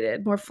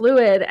integrated, more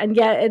fluid. And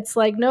yet it's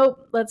like,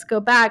 nope, let's go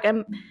back.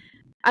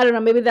 I don't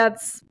know, maybe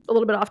that's a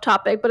little bit off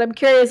topic, but I'm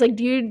curious, like,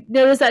 do you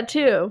notice that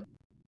too?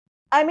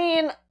 I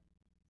mean,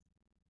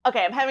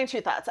 okay, I'm having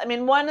two thoughts. I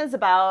mean, one is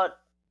about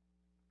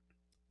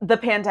the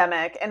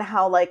pandemic and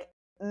how like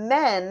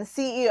men,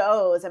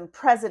 CEOs and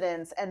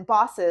presidents and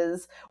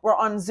bosses were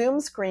on Zoom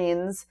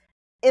screens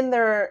in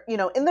their,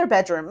 in their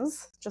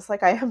bedrooms, just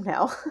like I am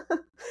now.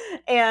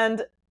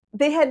 And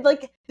they had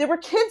like there were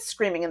kids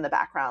screaming in the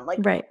background. Like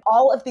Right.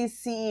 all of these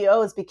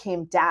CEOs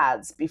became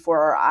dads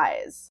before our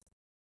eyes.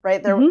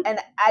 Right there, Mm-hmm. and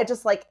I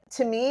just like,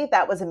 to me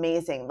that was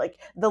amazing. Like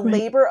the Right.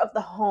 labor of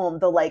the home,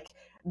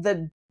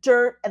 the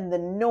dirt and the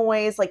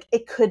noise, like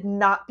it could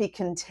not be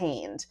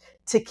contained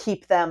to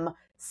keep them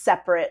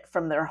separate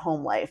from their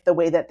home life the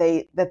way that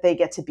they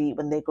get to be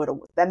when they go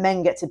to that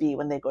men get to be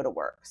when they go to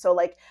work. So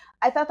like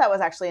I thought that was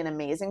actually an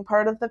amazing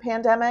part of the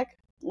pandemic,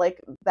 like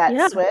that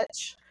Yeah.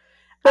 switch.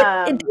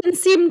 But it um didn't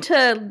seem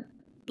to,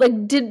 like,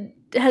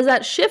 has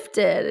that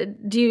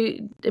shifted? Do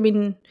you I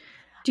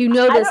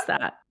notice don't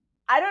that?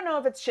 I don't know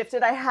if it's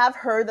shifted. I have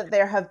heard that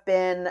there have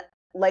been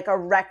like a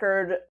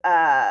record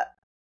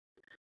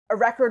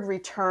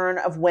return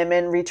of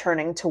women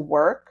returning to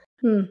work.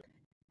 Hmm.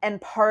 And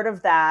part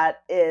of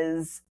that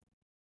is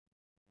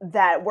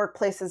that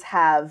workplaces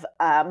have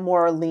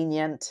more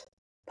lenient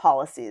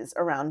policies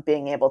around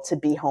being able to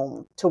be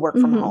home, to work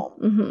from Mm-hmm. home.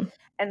 Mm-hmm.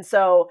 And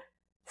so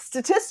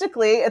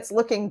statistically, it's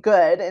looking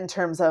good in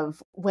terms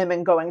of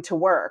women going to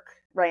work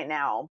right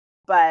now.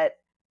 But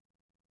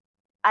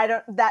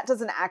that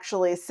doesn't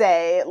actually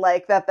say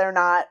like that they're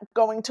not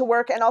going to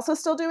work and also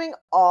still doing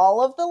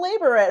all of the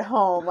labor at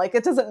home. Like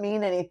it doesn't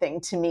mean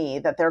anything to me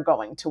that they're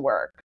going to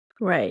work.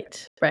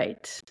 Right.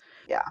 Right.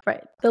 Yeah.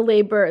 Right. The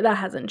labor, that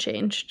hasn't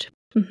changed.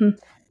 Mm-hmm.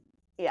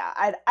 Yeah.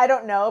 I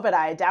don't know, but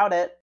I doubt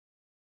it.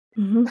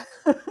 Mm-hmm.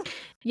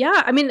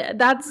 Yeah, I mean,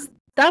 that's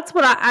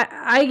what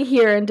I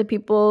hear into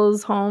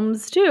people's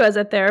homes too as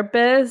a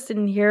therapist,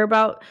 and hear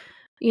about,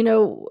 you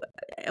know,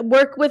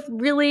 work with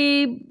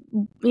really,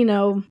 you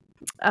know,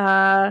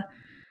 uh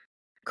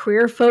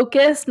career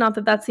focused. Not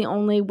that that's the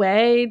only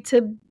way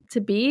to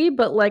be,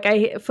 but like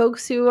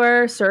folks who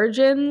are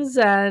surgeons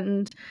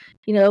and,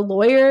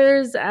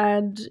 lawyers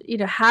and,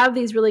 have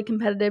these really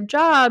competitive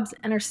jobs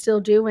and are still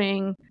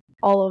doing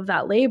all of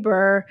that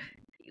labor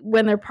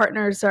when their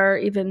partners are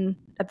even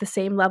at the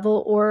same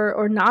level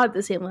or not at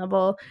the same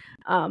level.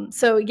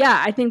 So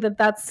yeah, I think that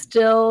that's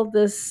still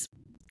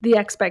the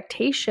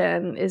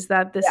expectation is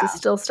that this is Yeah.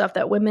 still stuff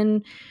that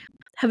women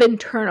have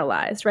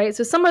internalized, right?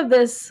 So some of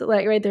this,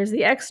 like, right, there's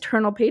the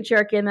external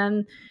patriarchy, and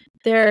then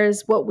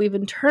there's what we've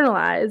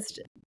internalized.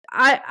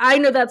 I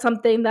know that's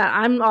something that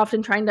I'm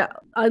often trying to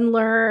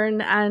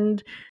unlearn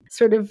and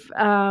sort of,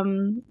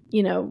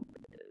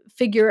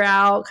 figure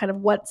out kind of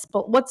what's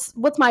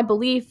my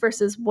belief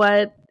versus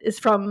what is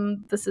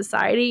from the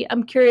society.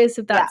 I'm curious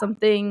if Yeah. that's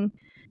something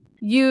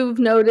you've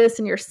noticed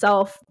in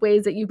yourself,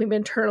 ways that you've maybe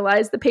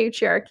internalized the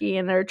patriarchy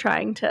and are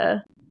trying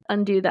to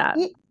undo that.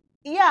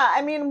 Yeah,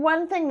 I mean,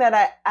 one thing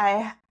that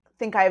I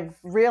think I've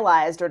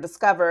realized or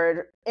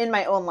discovered in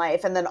my own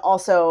life, and then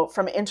also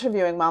from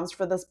interviewing moms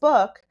for this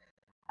book,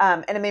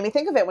 and it made me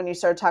think of it when you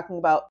started talking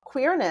about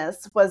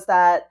queerness, was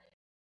that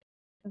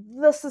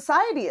the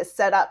society is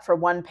set up for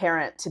one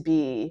parent to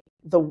be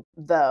the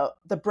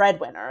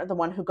breadwinner, the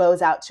one who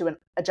goes out to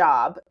a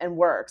job and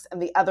works, and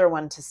the other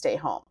one to stay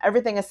home.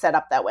 Everything is set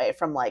up that way,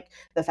 from like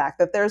the fact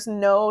that there's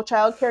no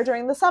childcare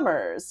during the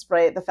summers,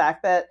 right? The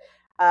fact that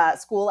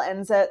school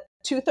ends at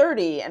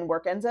 2:30 and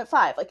work ends at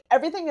 5. Like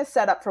everything is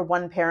set up for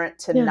one parent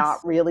to not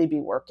Yes. really be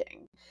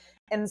working.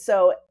 And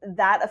so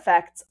that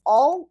affects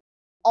all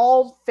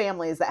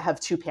families that have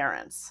two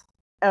parents.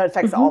 And it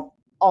affects Mhm.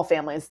 all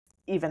families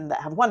even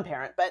that have one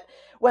parent, but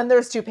when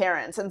there's two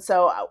parents. And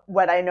so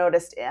what I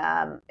noticed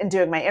in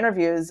doing my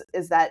interviews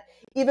is that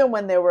even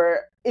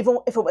if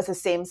it was a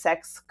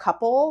same-sex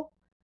couple,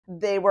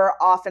 they were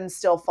often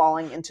still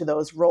falling into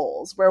those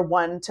roles where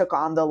one took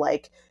on the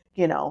like,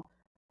 you know,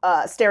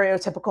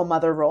 stereotypical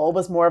mother role,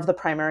 was more of the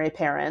primary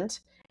parent,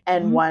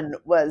 and Mhm. one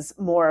was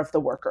more of the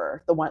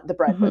worker, the Mhm.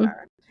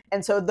 breadwinner.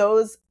 And so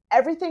those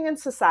everything in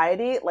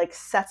society like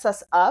sets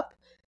us up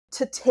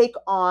to take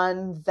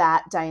on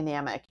that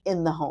dynamic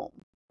in the home,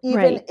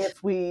 even Right.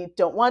 if we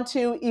don't want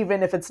to,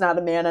 even if it's not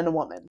a man and a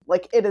woman.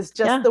 Like it is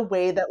just Yeah. the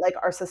way that like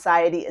our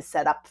society is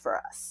set up for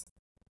us.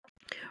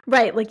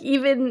 Right, like,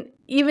 even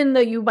though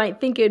you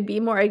might think it'd be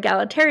more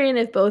egalitarian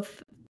if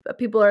both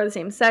people are the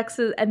same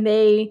sexes and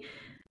they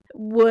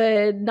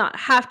would not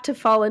have to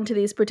fall into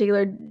these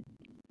particular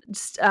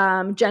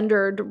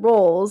gendered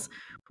roles,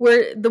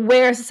 where the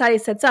way our society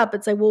sets up,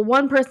 it's like, well,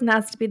 one person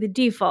has to be the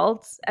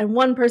default and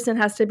one person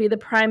has to be the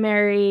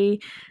primary,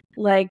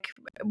 like,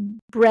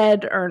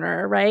 bread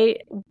earner,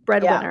 right? Yeah.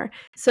 Breadwinner.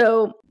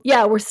 So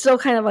yeah, we're still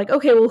kind of like,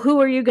 okay, well,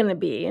 who are you going to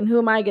be and who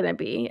am I going to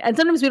be? And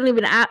sometimes we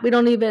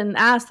don't even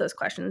ask those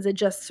questions. It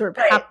just sort of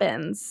Right.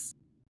 happens.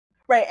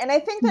 Right. And I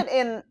think that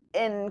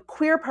in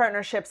queer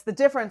partnerships, the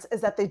difference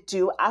is that they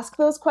do ask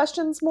those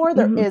questions more.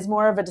 There Mm-hmm. is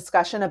more of a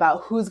discussion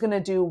about who's going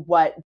to do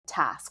what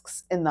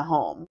tasks in the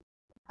home,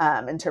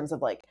 in terms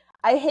of like,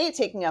 I hate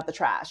taking out the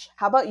trash.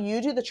 How about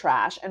you do the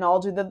trash and I'll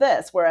do the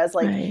this? Whereas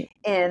like Right.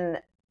 in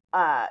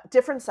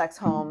different sex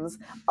homes,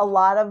 a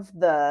lot of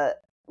the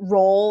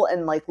role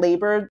and like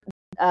labor,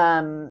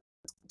 um,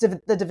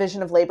 the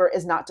division of labor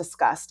is not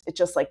discussed. It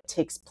just like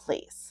takes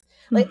place.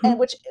 Like, and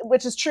Mm-hmm.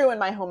 which is true in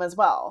my home as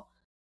well.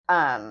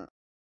 Um,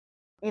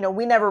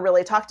 we never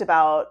really talked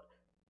about,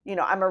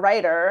 I'm a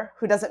writer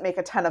who doesn't make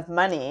a ton of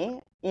money,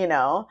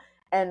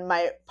 and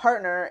my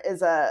partner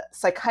is a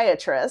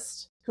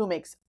psychiatrist who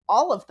makes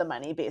all of the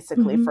money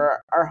basically Mm-hmm.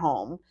 for our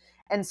home.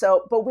 And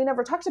so, but we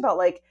never talked about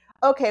like,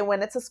 okay,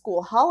 when it's a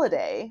school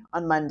holiday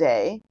on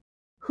Monday,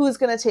 who's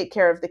going to take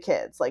care of the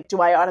kids? Like, do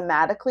I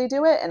automatically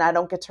do it and I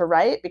don't get to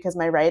write because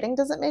my writing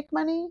doesn't make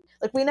money?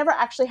 Like, we never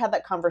actually had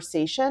that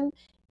conversation.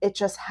 It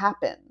just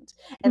happened.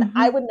 And Mm-hmm.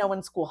 I would know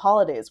when school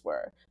holidays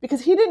were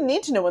because he didn't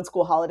need to know when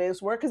school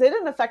holidays were because they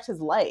didn't affect his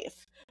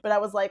life. But I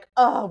was like,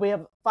 oh, we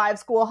have 5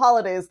 school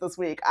holidays this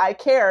week. I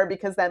care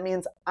because that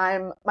means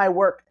my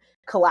work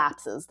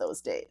collapses those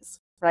days,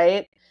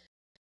 right?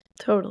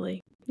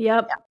 Totally.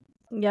 Yep.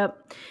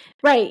 Yep.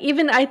 Right.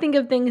 Even I think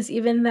of things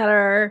even that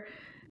are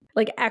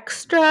like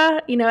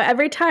extra,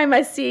 every time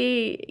I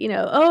see,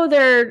 oh,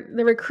 they're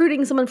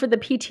recruiting someone for the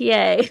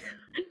PTA,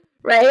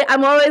 right?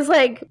 I'm always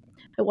like,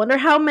 I wonder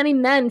how many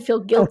men feel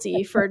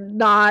guilty for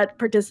not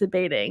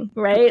participating,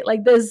 right?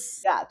 Like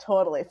this. Yeah,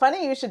 totally.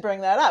 Funny you should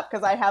bring that up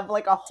because I have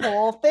like a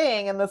whole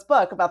thing in this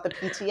book about the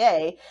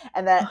PTA,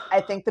 and that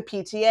I think the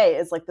PTA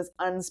is like this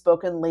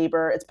unspoken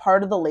labor. It's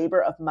part of the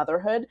labor of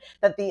motherhood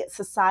that the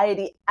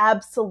society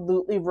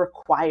absolutely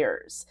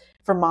requires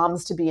for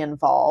moms to be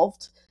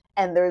involved.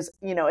 And there's,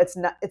 it's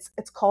not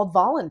it's called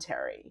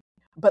voluntary.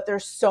 But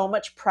there's so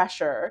much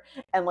pressure,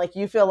 and like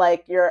you feel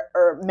like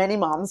or many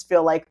moms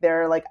feel like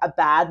they're like a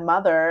bad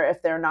mother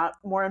if they're not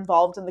more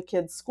involved in the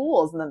kids'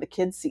 schools, and then the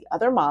kids see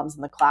other moms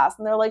in the class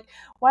and they're like,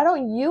 why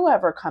don't you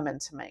ever come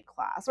into my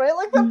class, right?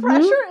 Like the Mm-hmm.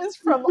 pressure is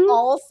from Mm-hmm.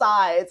 all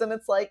sides, and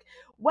it's like,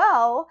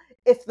 well,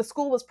 if the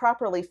school was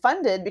properly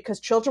funded because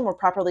children were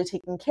properly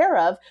taken care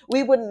of,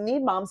 we wouldn't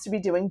need moms to be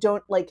doing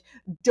donor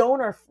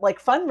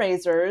like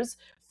fundraisers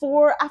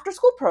for after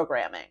school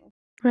programming,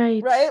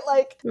 Right. right?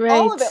 Like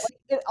all of it, Right. like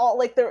it all,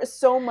 like there is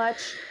so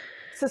much.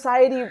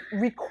 Society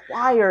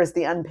requires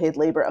the unpaid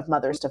labor of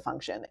mothers to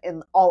function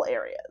in all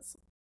areas.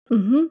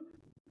 Mm-hmm.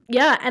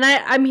 Yeah. And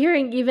I'm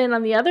hearing even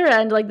on the other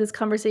end, like this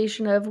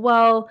conversation of,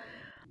 well,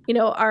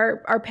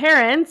 our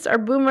parents, our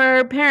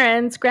boomer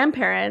parents,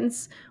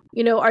 grandparents,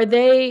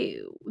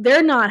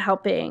 they're not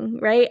helping,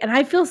 right? And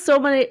I feel so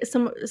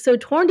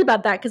torn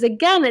about that because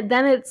again,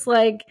 then it's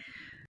like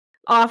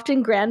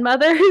often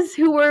grandmothers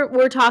who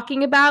we're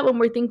talking about when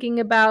we're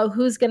thinking about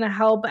who's going to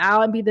help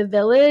out and be the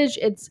village.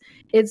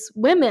 It's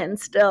women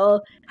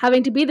still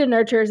having to be the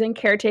nurturers and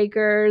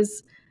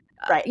caretakers,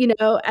 Right.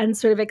 and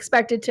sort of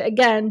expected to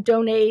again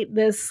donate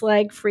this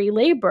like free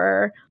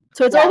labor.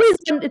 So Yes.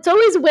 it's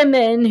always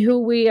women who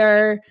we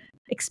are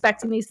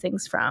expecting these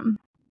things from.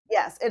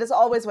 Yes, it is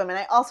always women.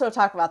 I also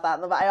talk about that.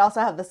 I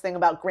also have this thing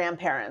about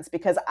grandparents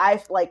because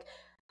I like,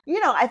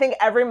 I think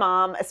every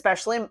mom,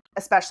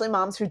 especially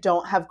moms who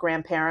don't have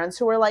grandparents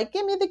who are like,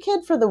 give me the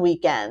kid for the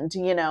weekend,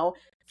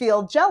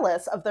 feel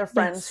jealous of their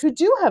friends Yes. who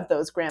do have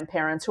those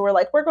grandparents who are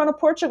like, we're going to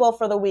Portugal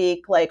for the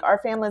week, like our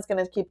family's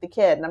going to keep the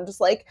kid. And I'm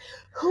just like,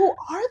 who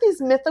are these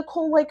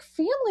mythical like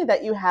family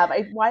that you have?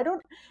 Why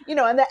don't,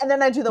 and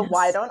then I do the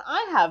why Yes. don't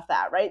I have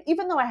that, right?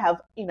 Even though I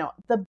have,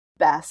 the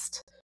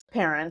best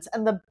parents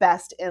and the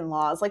best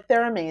in-laws, like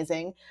they're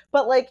amazing,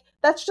 but like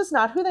that's just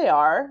not who they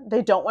are.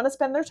 They don't want to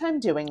spend their time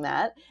doing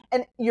that.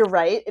 And you're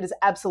right, it is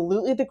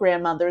absolutely the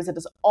grandmothers, it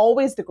is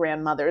always the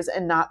grandmothers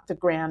and not the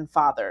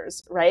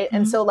grandfathers, right?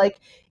 And Mm-hmm. so like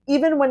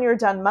even when you're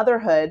done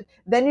motherhood,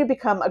 then you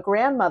become a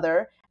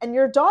grandmother, and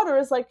your daughter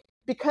is like,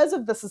 because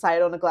of the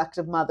societal neglect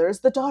of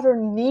mothers, the daughter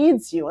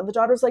needs you, and the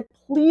daughter's like,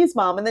 please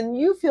mom, and then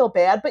you feel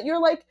bad, but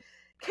you're like,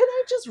 can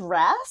I just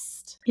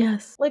rest?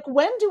 Yes. Like,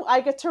 when do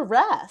I get to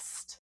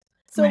rest?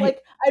 So Right.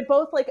 like I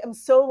both like am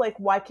so like,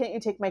 why can't you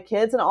take my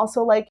kids? And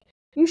also like,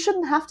 you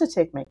shouldn't have to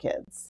take my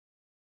kids,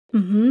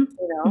 Mm-hmm.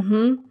 you know?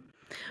 Mm-hmm.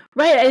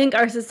 Right. I think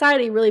our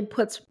society really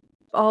puts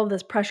all of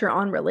this pressure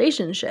on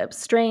relationships.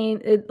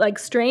 Strains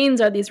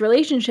are these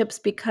relationships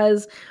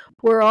because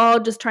we're all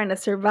just trying to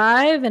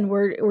survive and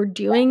we're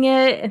doing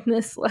it in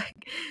this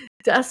like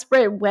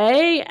desperate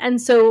way. And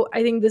so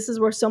I think this is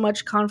where so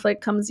much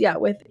conflict comes, yeah,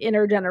 with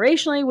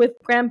intergenerationally with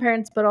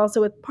grandparents, but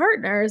also with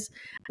partners.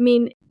 I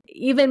mean,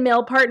 even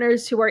male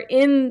partners who are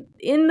in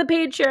the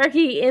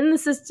patriarchy, in the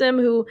system,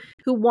 who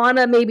want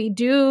to maybe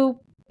do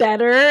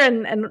better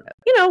and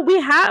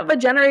we have a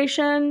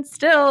generation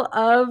still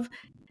of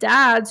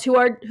dads who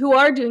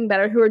are doing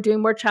better, who are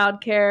doing more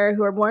childcare,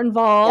 who are more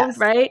involved, Yes.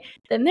 right,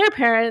 than their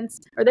parents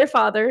or their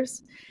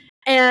fathers,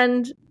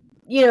 and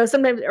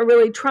sometimes are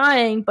really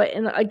trying, but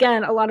in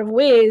again a lot of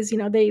ways,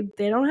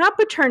 they don't have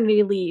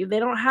paternity leave,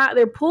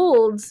 they're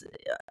pulled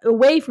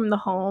away from the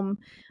home,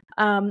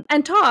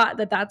 and taught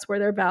that that's where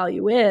their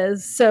value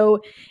is. So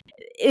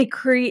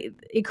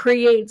it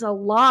creates a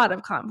lot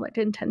of conflict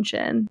and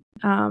tension.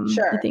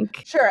 I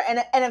think. Sure.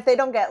 And if they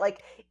don't get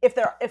like, if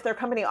their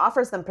company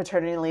offers them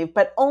paternity leave,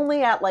 but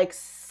only at like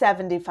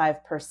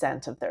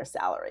 75% of their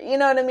salary, you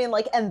know what I mean?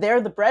 Like, and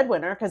they're the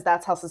breadwinner because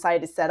that's how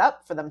society's set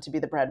up for them to be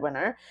the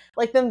breadwinner.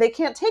 Like, then they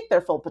can't take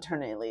their full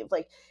paternity leave.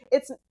 Like,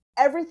 it's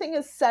everything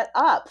is set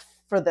up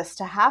for this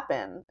to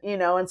happen, you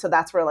know? And so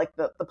that's where like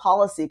the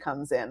policy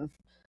comes in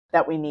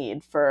that we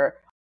need for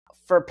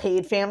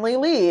paid family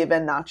leave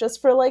and not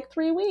just for like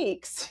 3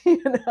 weeks, you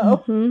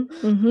know?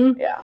 Mm-hmm, mm-hmm.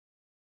 Yeah.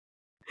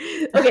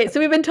 Okay, so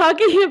we've been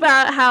talking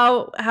about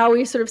how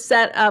we sort of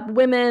set up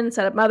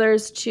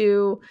mothers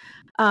to,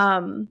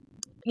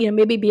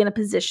 maybe be in a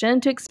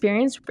position to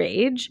experience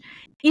rage.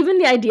 Even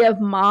the idea of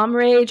mom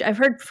rage, I've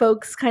heard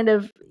folks kind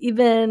of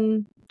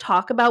even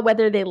talk about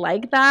whether they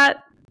like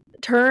that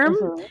term.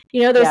 Mm-hmm.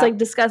 There's Yeah. like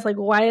discuss like,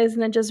 why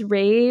isn't it just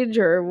rage,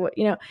 or what?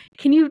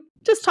 Can you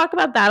just talk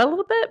about that a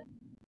little bit?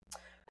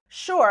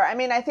 Sure. I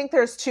mean, I think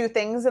there's two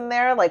things in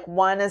there. Like,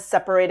 one is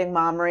separating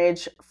mom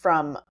rage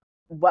from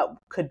what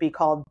could be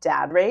called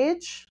dad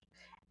rage.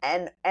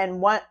 And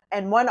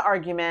one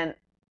argument,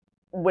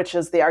 which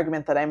is the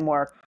argument that I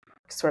more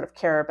sort of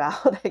care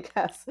about, I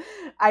guess,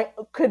 I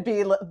could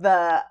be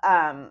the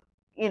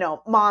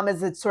mom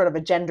is a sort of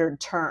a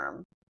gendered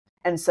term.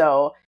 And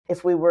so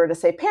if we were to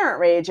say parent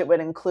rage, it would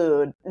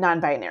include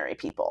non-binary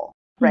people,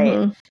 right?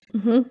 Mm-hmm.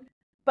 Mm-hmm.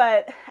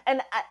 But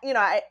and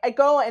I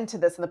go into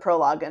this in the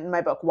prologue in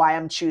my book why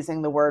I'm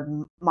choosing the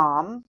word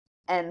mom,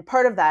 and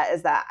part of that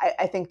is that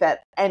I think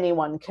that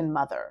anyone can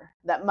mother,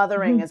 that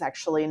mothering Mm-hmm. is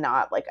actually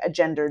not like a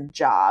gendered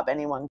job.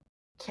 Anyone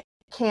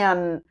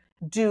can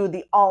do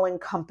the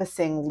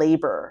all-encompassing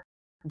labor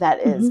that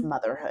is Mm-hmm.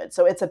 motherhood.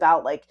 So it's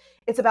about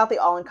the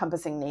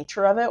all-encompassing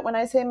nature of it when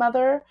I say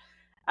mother.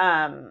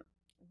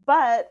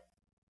 But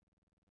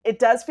it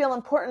does feel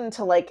important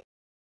to like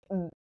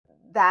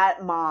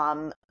that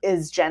mom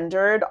is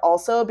gendered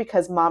also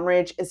because mom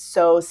rage is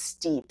so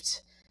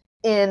steeped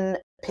in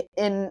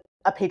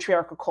a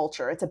patriarchal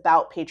culture. It's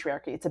about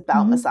patriarchy. It's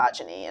about Mm-hmm.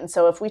 misogyny. And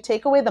so if we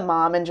take away the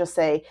mom and just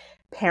say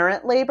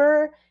parent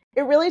labor,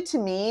 it really to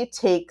me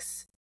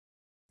takes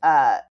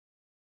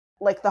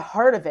like the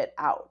heart of it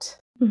out.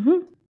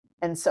 Mm-hmm.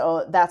 And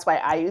so that's why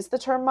I use the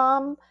term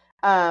mom.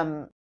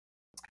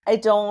 I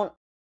don't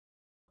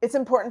It's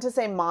important to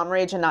say mom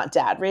rage and not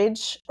dad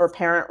rage or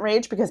parent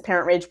rage because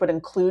parent rage would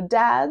include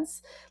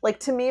dads. Like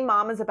to me,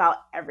 mom is about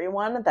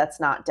everyone that's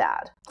not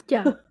dad.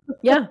 Yeah.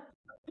 Yeah.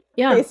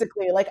 Yeah.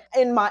 Basically, like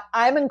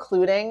I'm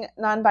including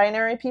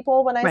non-binary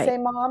people when I Right. say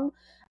mom.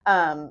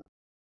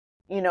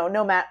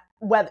 No matter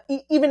whether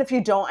even if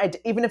you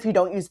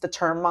don't use the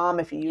term mom,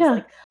 if you use Yeah.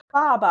 like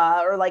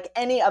baba or like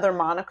any other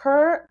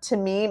moniker, to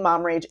me,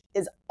 mom rage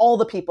is all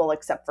the people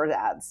except for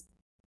dads.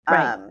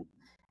 Right.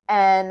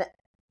 And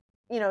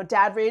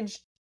dad rage,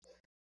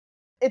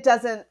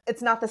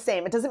 it's not the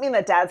same. It doesn't mean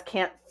that dads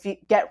can't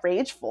get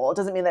rageful. It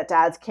doesn't mean that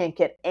dads can't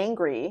get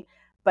angry,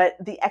 but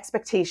the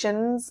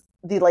expectations,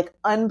 the like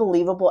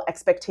unbelievable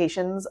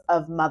expectations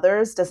of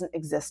mothers doesn't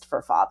exist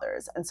for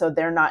fathers. And so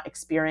they're not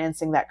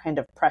experiencing that kind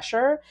of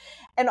pressure.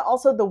 And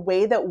also the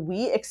way that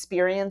we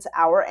experience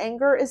our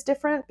anger is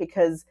different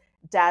because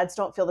men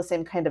don't feel the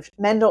same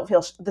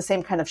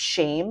kind of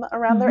shame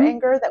around their Mm-hmm.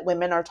 anger that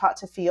women are taught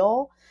to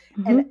feel.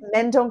 And Mm-hmm.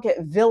 men don't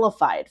get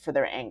vilified for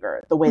their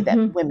anger the way that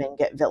Mm-hmm. women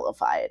get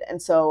vilified. And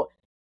so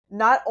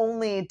not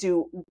only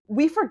do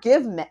we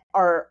forgive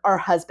our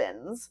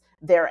husbands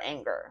their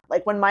anger.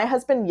 Like when my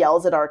husband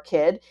yells at our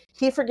kid,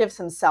 he forgives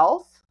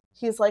himself.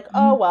 He's like,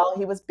 "Oh, Mm-hmm. well,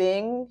 he was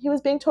being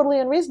totally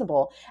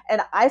unreasonable."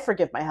 And I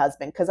forgive my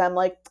husband because I'm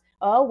like,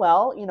 "Oh,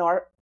 well,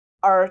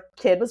 our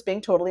kid was being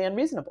totally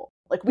unreasonable."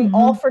 Like we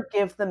all Mm-hmm.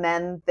 forgive the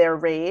men their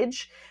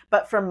rage,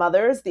 but for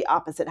mothers the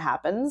opposite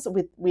happens.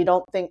 We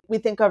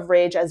think of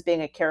rage as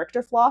being a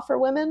character flaw for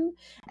women,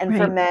 and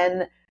for Right.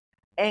 men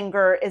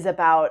anger is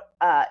about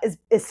is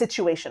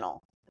situational.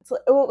 It's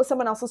like, oh, it was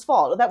someone else's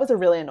fault. That was a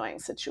really annoying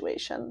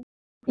situation.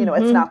 It's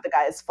Mm-hmm. not the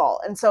guy's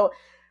fault. And so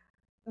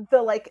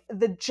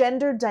the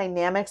gender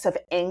dynamics of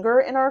anger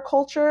in our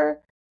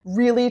culture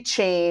really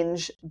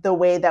change the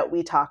way that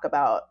we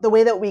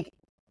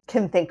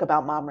can think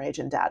about mom rage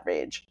and dad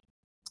rage.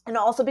 And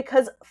also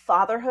because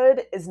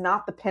fatherhood is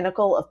not the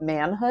pinnacle of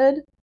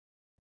manhood,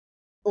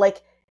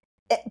 like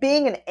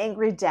being an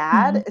angry Mm-hmm.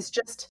 dad is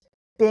just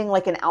being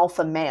like an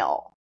alpha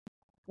male.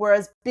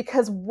 Whereas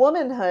because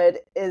motherhood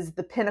is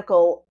the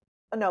pinnacle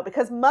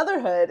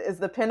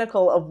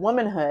of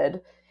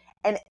womanhood,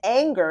 and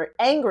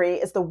angry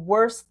is the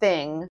worst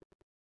thing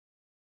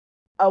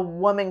a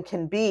woman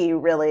can be,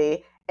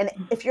 really. And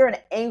if you're an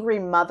angry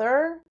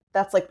mother,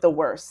 that's like the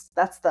worst.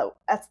 That's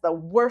the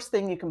worst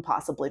thing you can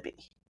possibly be.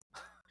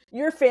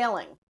 You're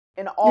failing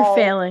in You're all,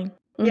 failing.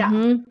 yeah.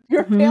 Mm-hmm.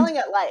 You're Mm-hmm. failing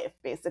at life,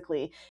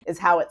 basically, is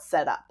how it's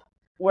set up.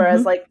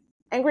 Whereas Mm-hmm. like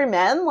angry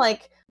men,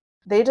 like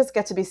they just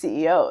get to be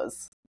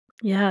CEOs.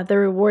 Yeah, they're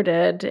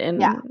rewarded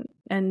Yeah.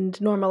 and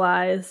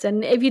normalized.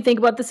 And if you think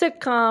about the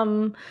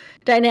sitcom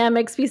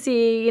dynamics we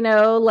see,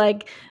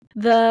 like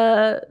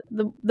the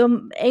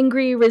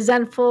angry,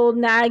 resentful,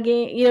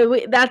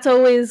 nagging, that's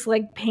always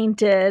like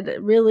painted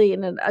really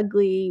in an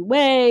ugly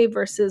way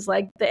versus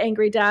like the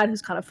angry dad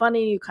who's kind of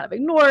funny, you kind of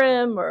ignore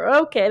him, or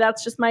okay,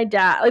 that's just my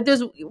dad. Like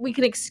we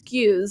can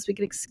excuse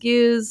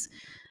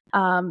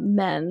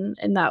men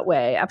in that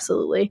way.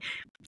 Absolutely.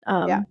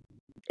 Yeah.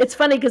 It's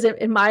funny because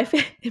in my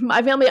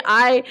family,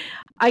 I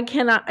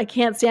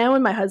can't stand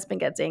when my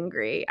husband gets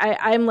angry.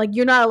 I'm like,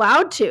 you're not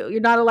allowed to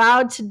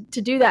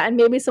do that. And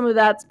maybe some of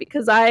that's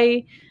because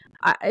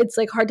it's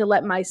like hard to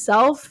let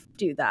myself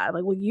do that. I'm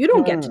like, well, you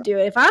don't get to do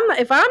it. If I'm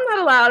not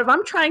allowed, if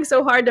I'm trying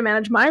so hard to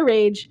manage my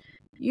rage,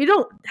 you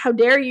don't, how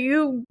dare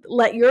you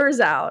let yours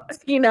out,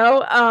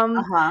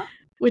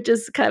 which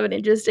is kind of an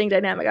interesting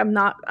dynamic. I'm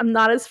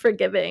not as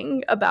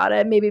forgiving about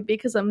it, maybe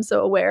because I'm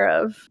so aware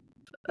of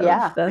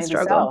Yeah, the maybe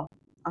struggle. so.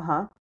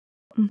 Uh-huh.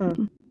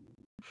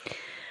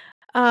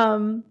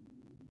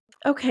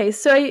 Okay,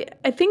 so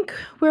I think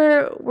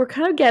we're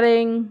kind of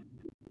getting,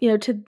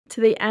 to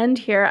the end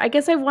here. I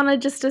guess I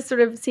wanted just to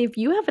sort of see if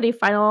you have any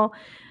final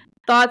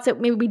thoughts that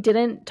maybe we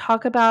didn't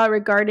talk about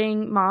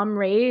regarding mom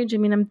rage. I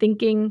mean, I'm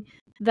thinking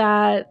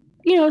that,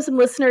 some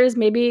listeners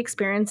may be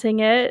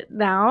experiencing it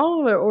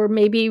now, or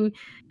maybe,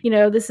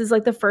 this is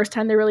like the first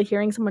time they're really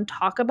hearing someone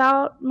talk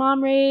about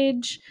mom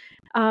rage.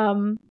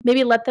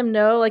 Maybe let them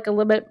know like a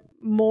little bit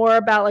more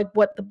about like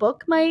what the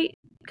book might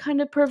kind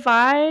of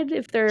provide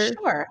if they're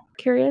Sure.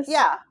 curious.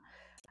 Yeah.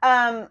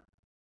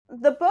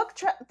 The book,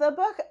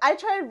 I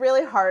tried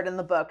really hard in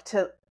the book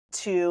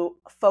to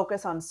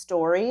focus on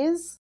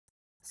stories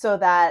so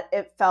that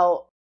it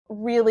felt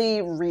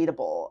really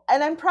readable.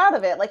 And I'm proud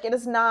of it. Like, it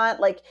is not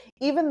like,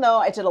 even though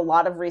I did a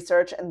lot of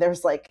research and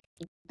there's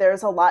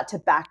a lot to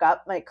back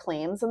up my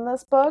claims in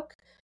this book,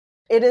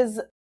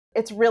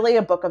 it's really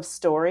a book of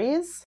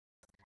stories.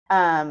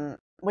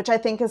 Which I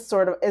think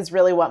is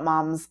really what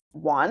moms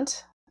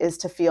want, is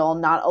to feel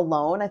not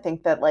alone. I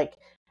think that like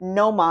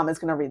no mom is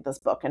going to read this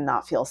book and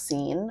not feel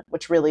seen,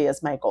 which really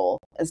is my goal,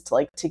 is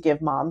to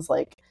give moms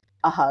like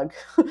a hug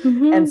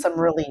and some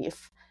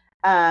relief.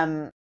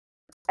 I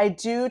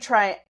do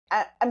try.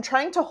 I'm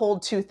trying to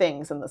hold two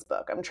things in this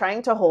book. I'm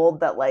trying to hold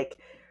that like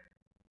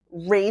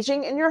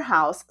raging in your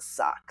house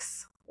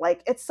sucks.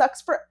 Like, it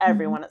sucks for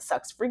everyone. It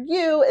sucks for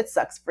you. It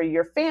sucks for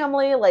your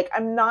family. Like,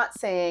 I'm not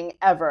saying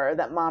ever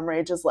that mom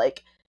rage is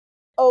like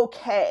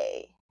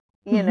okay,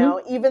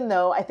 even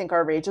though I think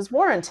our rage is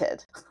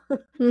warranted.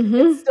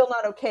 It's still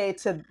not okay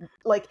to,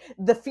 like,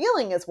 the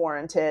feeling is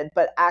warranted,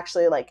 but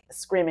actually like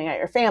screaming at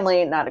your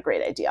family, not a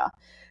great idea.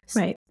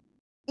 Right.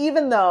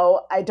 Even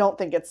though I don't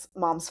think it's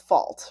mom's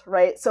fault,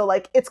 right? So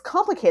like it's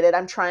complicated.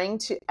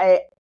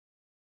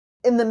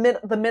 In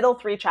the middle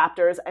three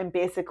chapters, I'm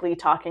basically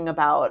talking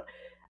about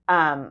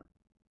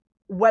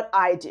what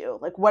I do.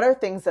 Like, what are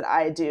things that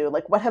I do?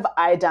 Like, what have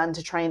I done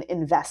to try and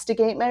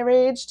investigate my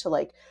rage, to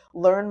like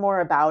learn more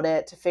about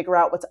it, to figure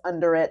out what's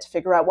under it, to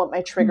figure out what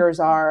my triggers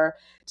are,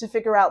 to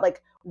figure out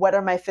like what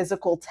are my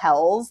physical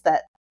tells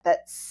that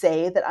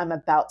say that I'm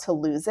about to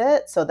lose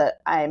it, so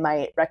that I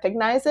might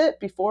recognize it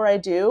before I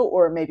do,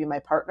 or maybe my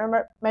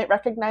partner might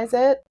recognize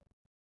it.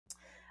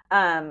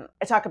 I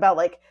talk about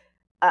like,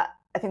 I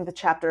think the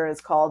chapter is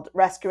called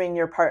Rescuing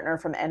Your Partner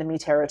from Enemy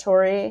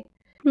Territory,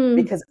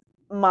 because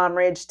mom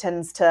rage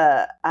tends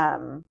to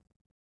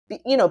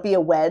be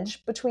a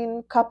wedge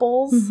between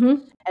couples.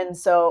 And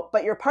so,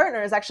 but your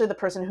partner is actually the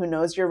person who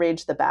knows your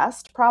rage the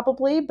best,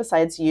 probably,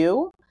 besides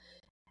you.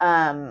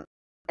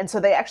 And so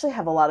they actually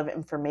have a lot of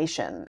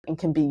information and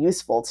can be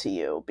useful to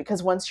you,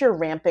 because once you're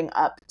ramping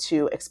up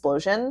to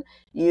explosion,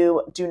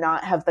 you do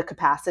not have the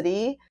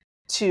capacity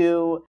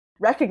to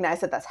recognize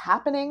that that's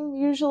happening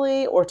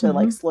usually, or to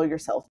like slow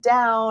yourself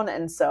down.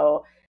 And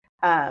so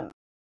I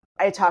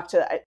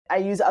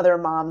use other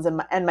moms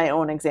and my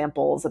own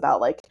examples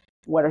about like,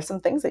 what are some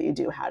things that you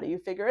do? How do you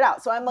figure it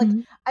out? So I'm like,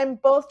 I'm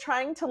both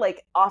trying to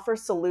like offer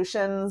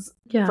solutions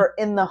for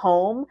in the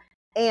home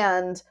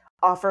and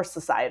offer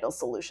societal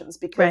solutions,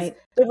 because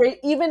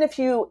even if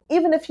you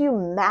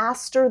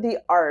master the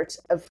art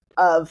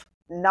of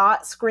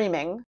not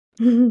screaming,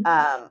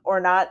 or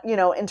not,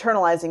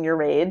 internalizing your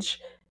rage,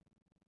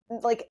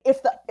 like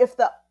if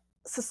the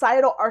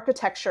societal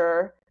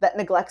architecture that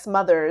neglects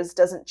mothers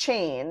doesn't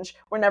change,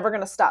 we're never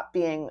going to stop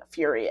being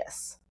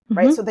furious,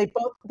 right? So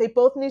they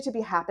both need to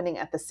be happening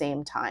at the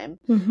same time.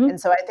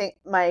 And so I think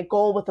my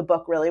goal with the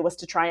book really was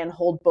to try and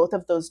hold both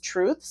of those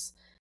truths,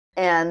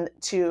 and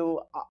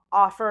to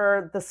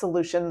offer the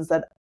solutions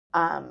that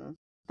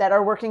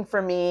are working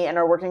for me and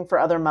are working for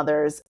other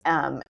mothers,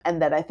 and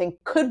that I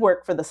think could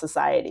work for the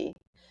society,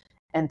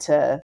 and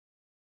to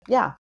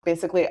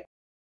basically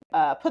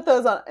put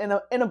those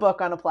in a book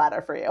on a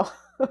platter for you.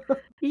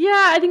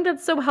 Yeah, I think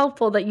that's so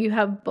helpful that you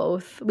have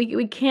both.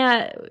 We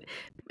can't,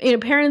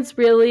 parents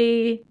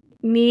really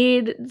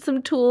need some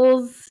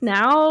tools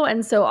now,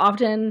 and so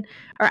often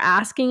are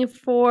asking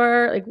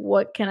for like,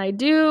 what can I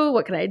do?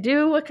 What can I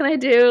do? What can I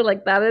do?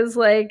 Like, that is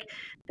like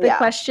the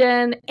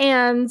question,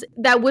 and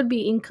that would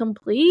be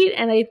incomplete,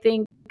 and I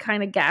think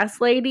kind of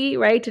gaslighty,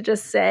 right? To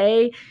just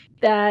say,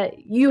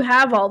 that you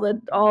have all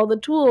the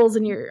tools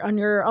and you're on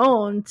your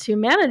own to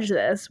manage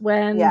this,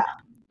 when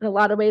in a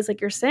lot of ways,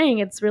 like you're saying,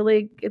 it's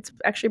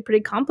actually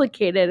pretty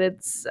complicated.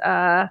 It's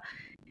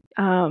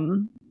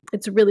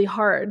really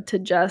hard to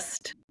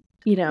just,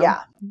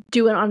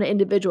 do it on an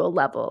individual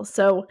level.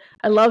 So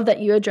I love that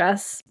you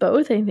address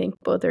both. I think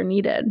both are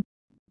needed.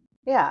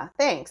 Yeah,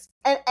 thanks.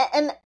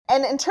 And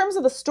in terms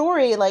of the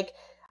story, like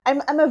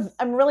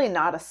I'm really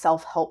not a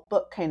self-help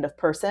book kind of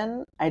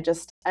person.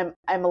 I'm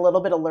a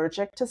little bit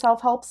allergic to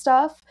self-help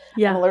stuff.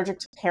 Yeah. I'm allergic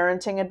to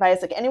parenting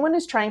advice. Like anyone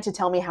who's trying to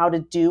tell me how to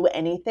do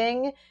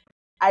anything,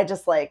 I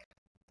don't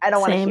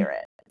want to hear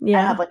it. Yeah.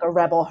 I have like a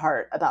rebel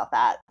heart about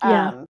that.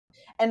 Yeah.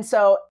 And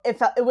so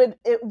it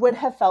would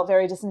have felt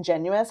very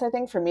disingenuous, I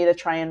think, for me to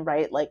try and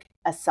write like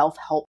a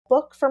self-help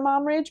book for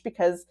mom rage,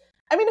 because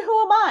I mean,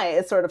 who am I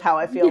is sort of how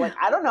I feel. Yeah. Like,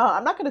 I don't know.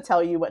 I'm not going to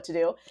tell you what to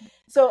do.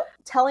 So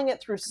telling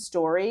it through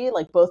story,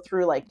 like both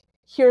through like,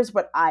 here's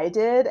what I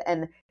did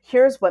and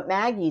here's what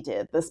Maggie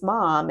did, this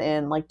mom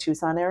in like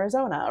Tucson,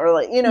 Arizona, or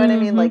like, you know what I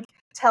mean? Like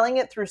telling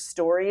it through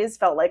stories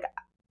felt like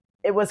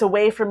it was a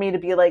way for me to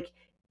be like,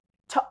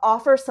 to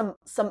offer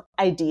some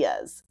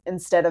ideas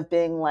instead of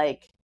being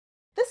like,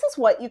 this is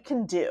what you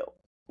can do.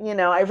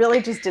 I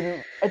really just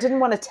didn't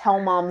want to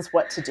tell moms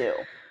what to do.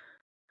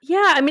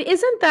 Yeah, I mean,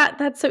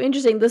 that's so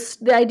interesting?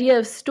 The idea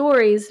of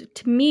stories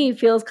to me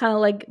feels kind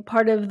of like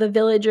part of the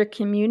village or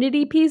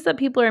community piece that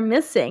people are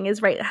missing,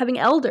 is right, having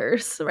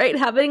elders, right,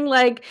 having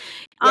like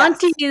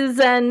aunties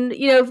and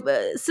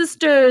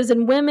sisters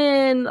and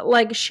women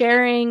like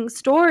sharing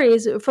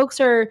stories.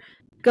 Folks are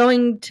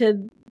going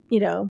to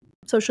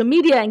social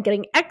media and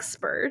getting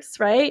experts,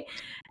 right?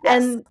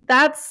 Yes. And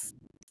that's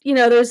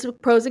there's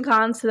pros and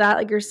cons to that,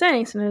 like you're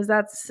saying. Sometimes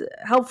that's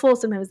helpful.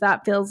 Sometimes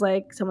that feels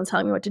like someone's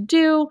telling me what to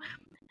do.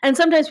 And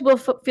sometimes people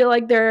feel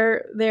like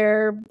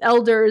their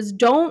elders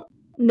don't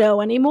know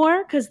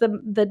anymore because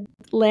the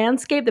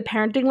landscape, the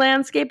parenting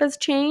landscape has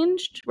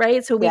changed,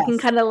 right? So we can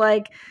kind of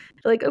like,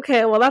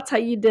 okay, well, that's how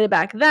you did it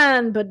back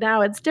then, but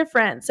now it's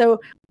different. So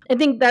I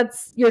think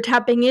you're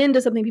tapping into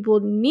something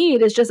people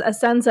need, is just a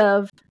sense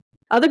of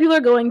other people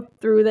are going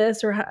through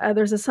this, or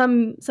there's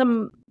some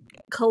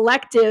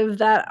collective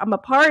that I'm a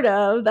part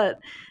of, that,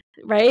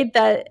 right,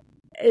 that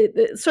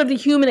sort of the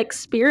human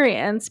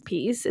experience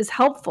piece is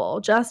helpful,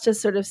 just to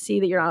sort of see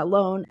that you're not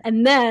alone,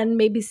 and then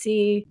maybe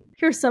see,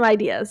 here's some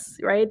ideas,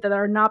 right, that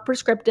are not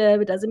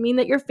prescriptive. It doesn't mean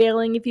that you're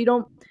failing if you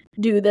don't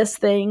do this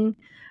thing.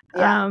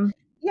 Yeah.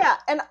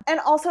 And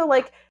also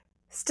like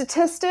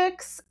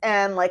statistics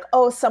and like,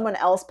 oh, someone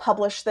else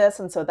published this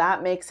and so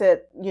that makes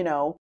it,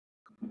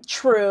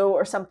 true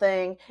or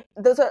something.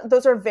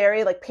 Those are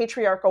very like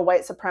patriarchal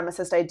white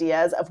supremacist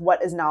ideas of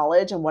what is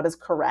knowledge and what is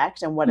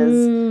correct and what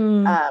is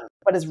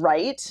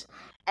right.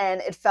 And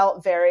it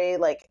felt very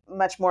like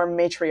much more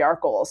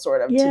matriarchal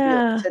sort of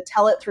to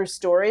tell it through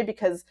story,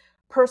 because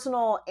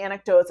personal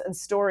anecdotes and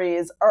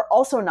stories are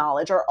also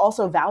knowledge, are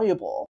also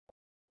valuable.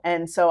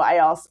 And so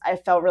I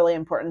felt really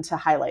important to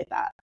highlight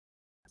that.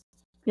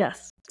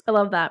 Yes, I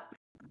love that.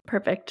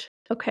 Perfect.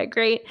 Okay,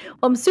 great. Well,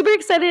 I'm super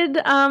excited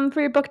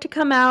for your book to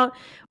come out.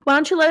 Why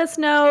don't you let us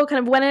know kind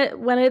of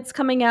when it's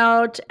coming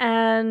out,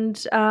 and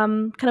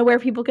kind of where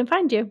people can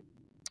find you?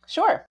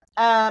 Sure.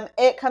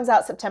 It comes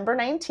out September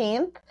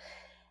 19th.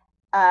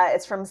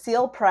 It's from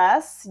Seal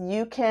Press.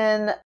 You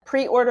can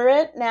pre-order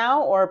it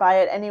now or buy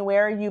it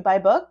anywhere you buy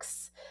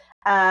books.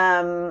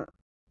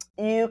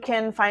 You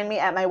can find me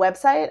at my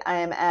website. I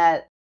am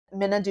at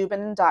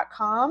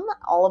minnadubin.com.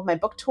 All of my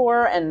book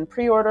tour and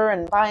pre-order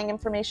and buying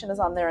information is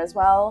on there as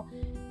well.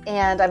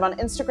 And I'm on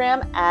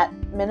Instagram at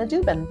Minna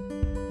Dubin.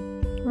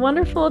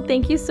 Wonderful.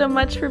 Thank you so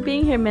much for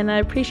being here, Minna. I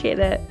appreciate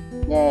it.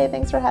 Yay,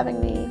 thanks for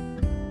having me.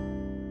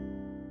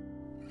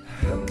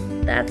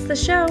 That's the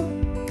show.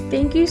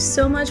 Thank you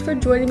so much for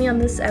joining me on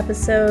this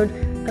episode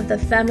of the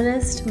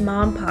Feminist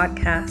Mom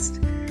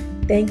Podcast.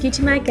 Thank you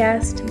to my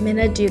guest,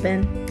 Minna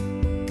Dubin.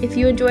 If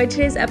you enjoyed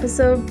today's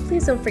episode,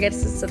 please don't forget to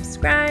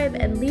subscribe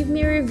and leave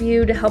me a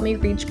review to help me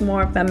reach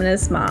more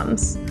feminist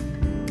moms.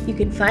 You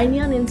can find me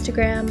on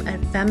Instagram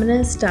at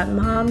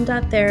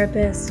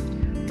feminist.mom.therapist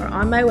or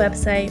on my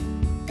website,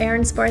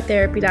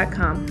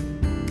 aaronspartherapy.com.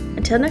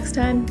 Until next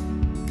time.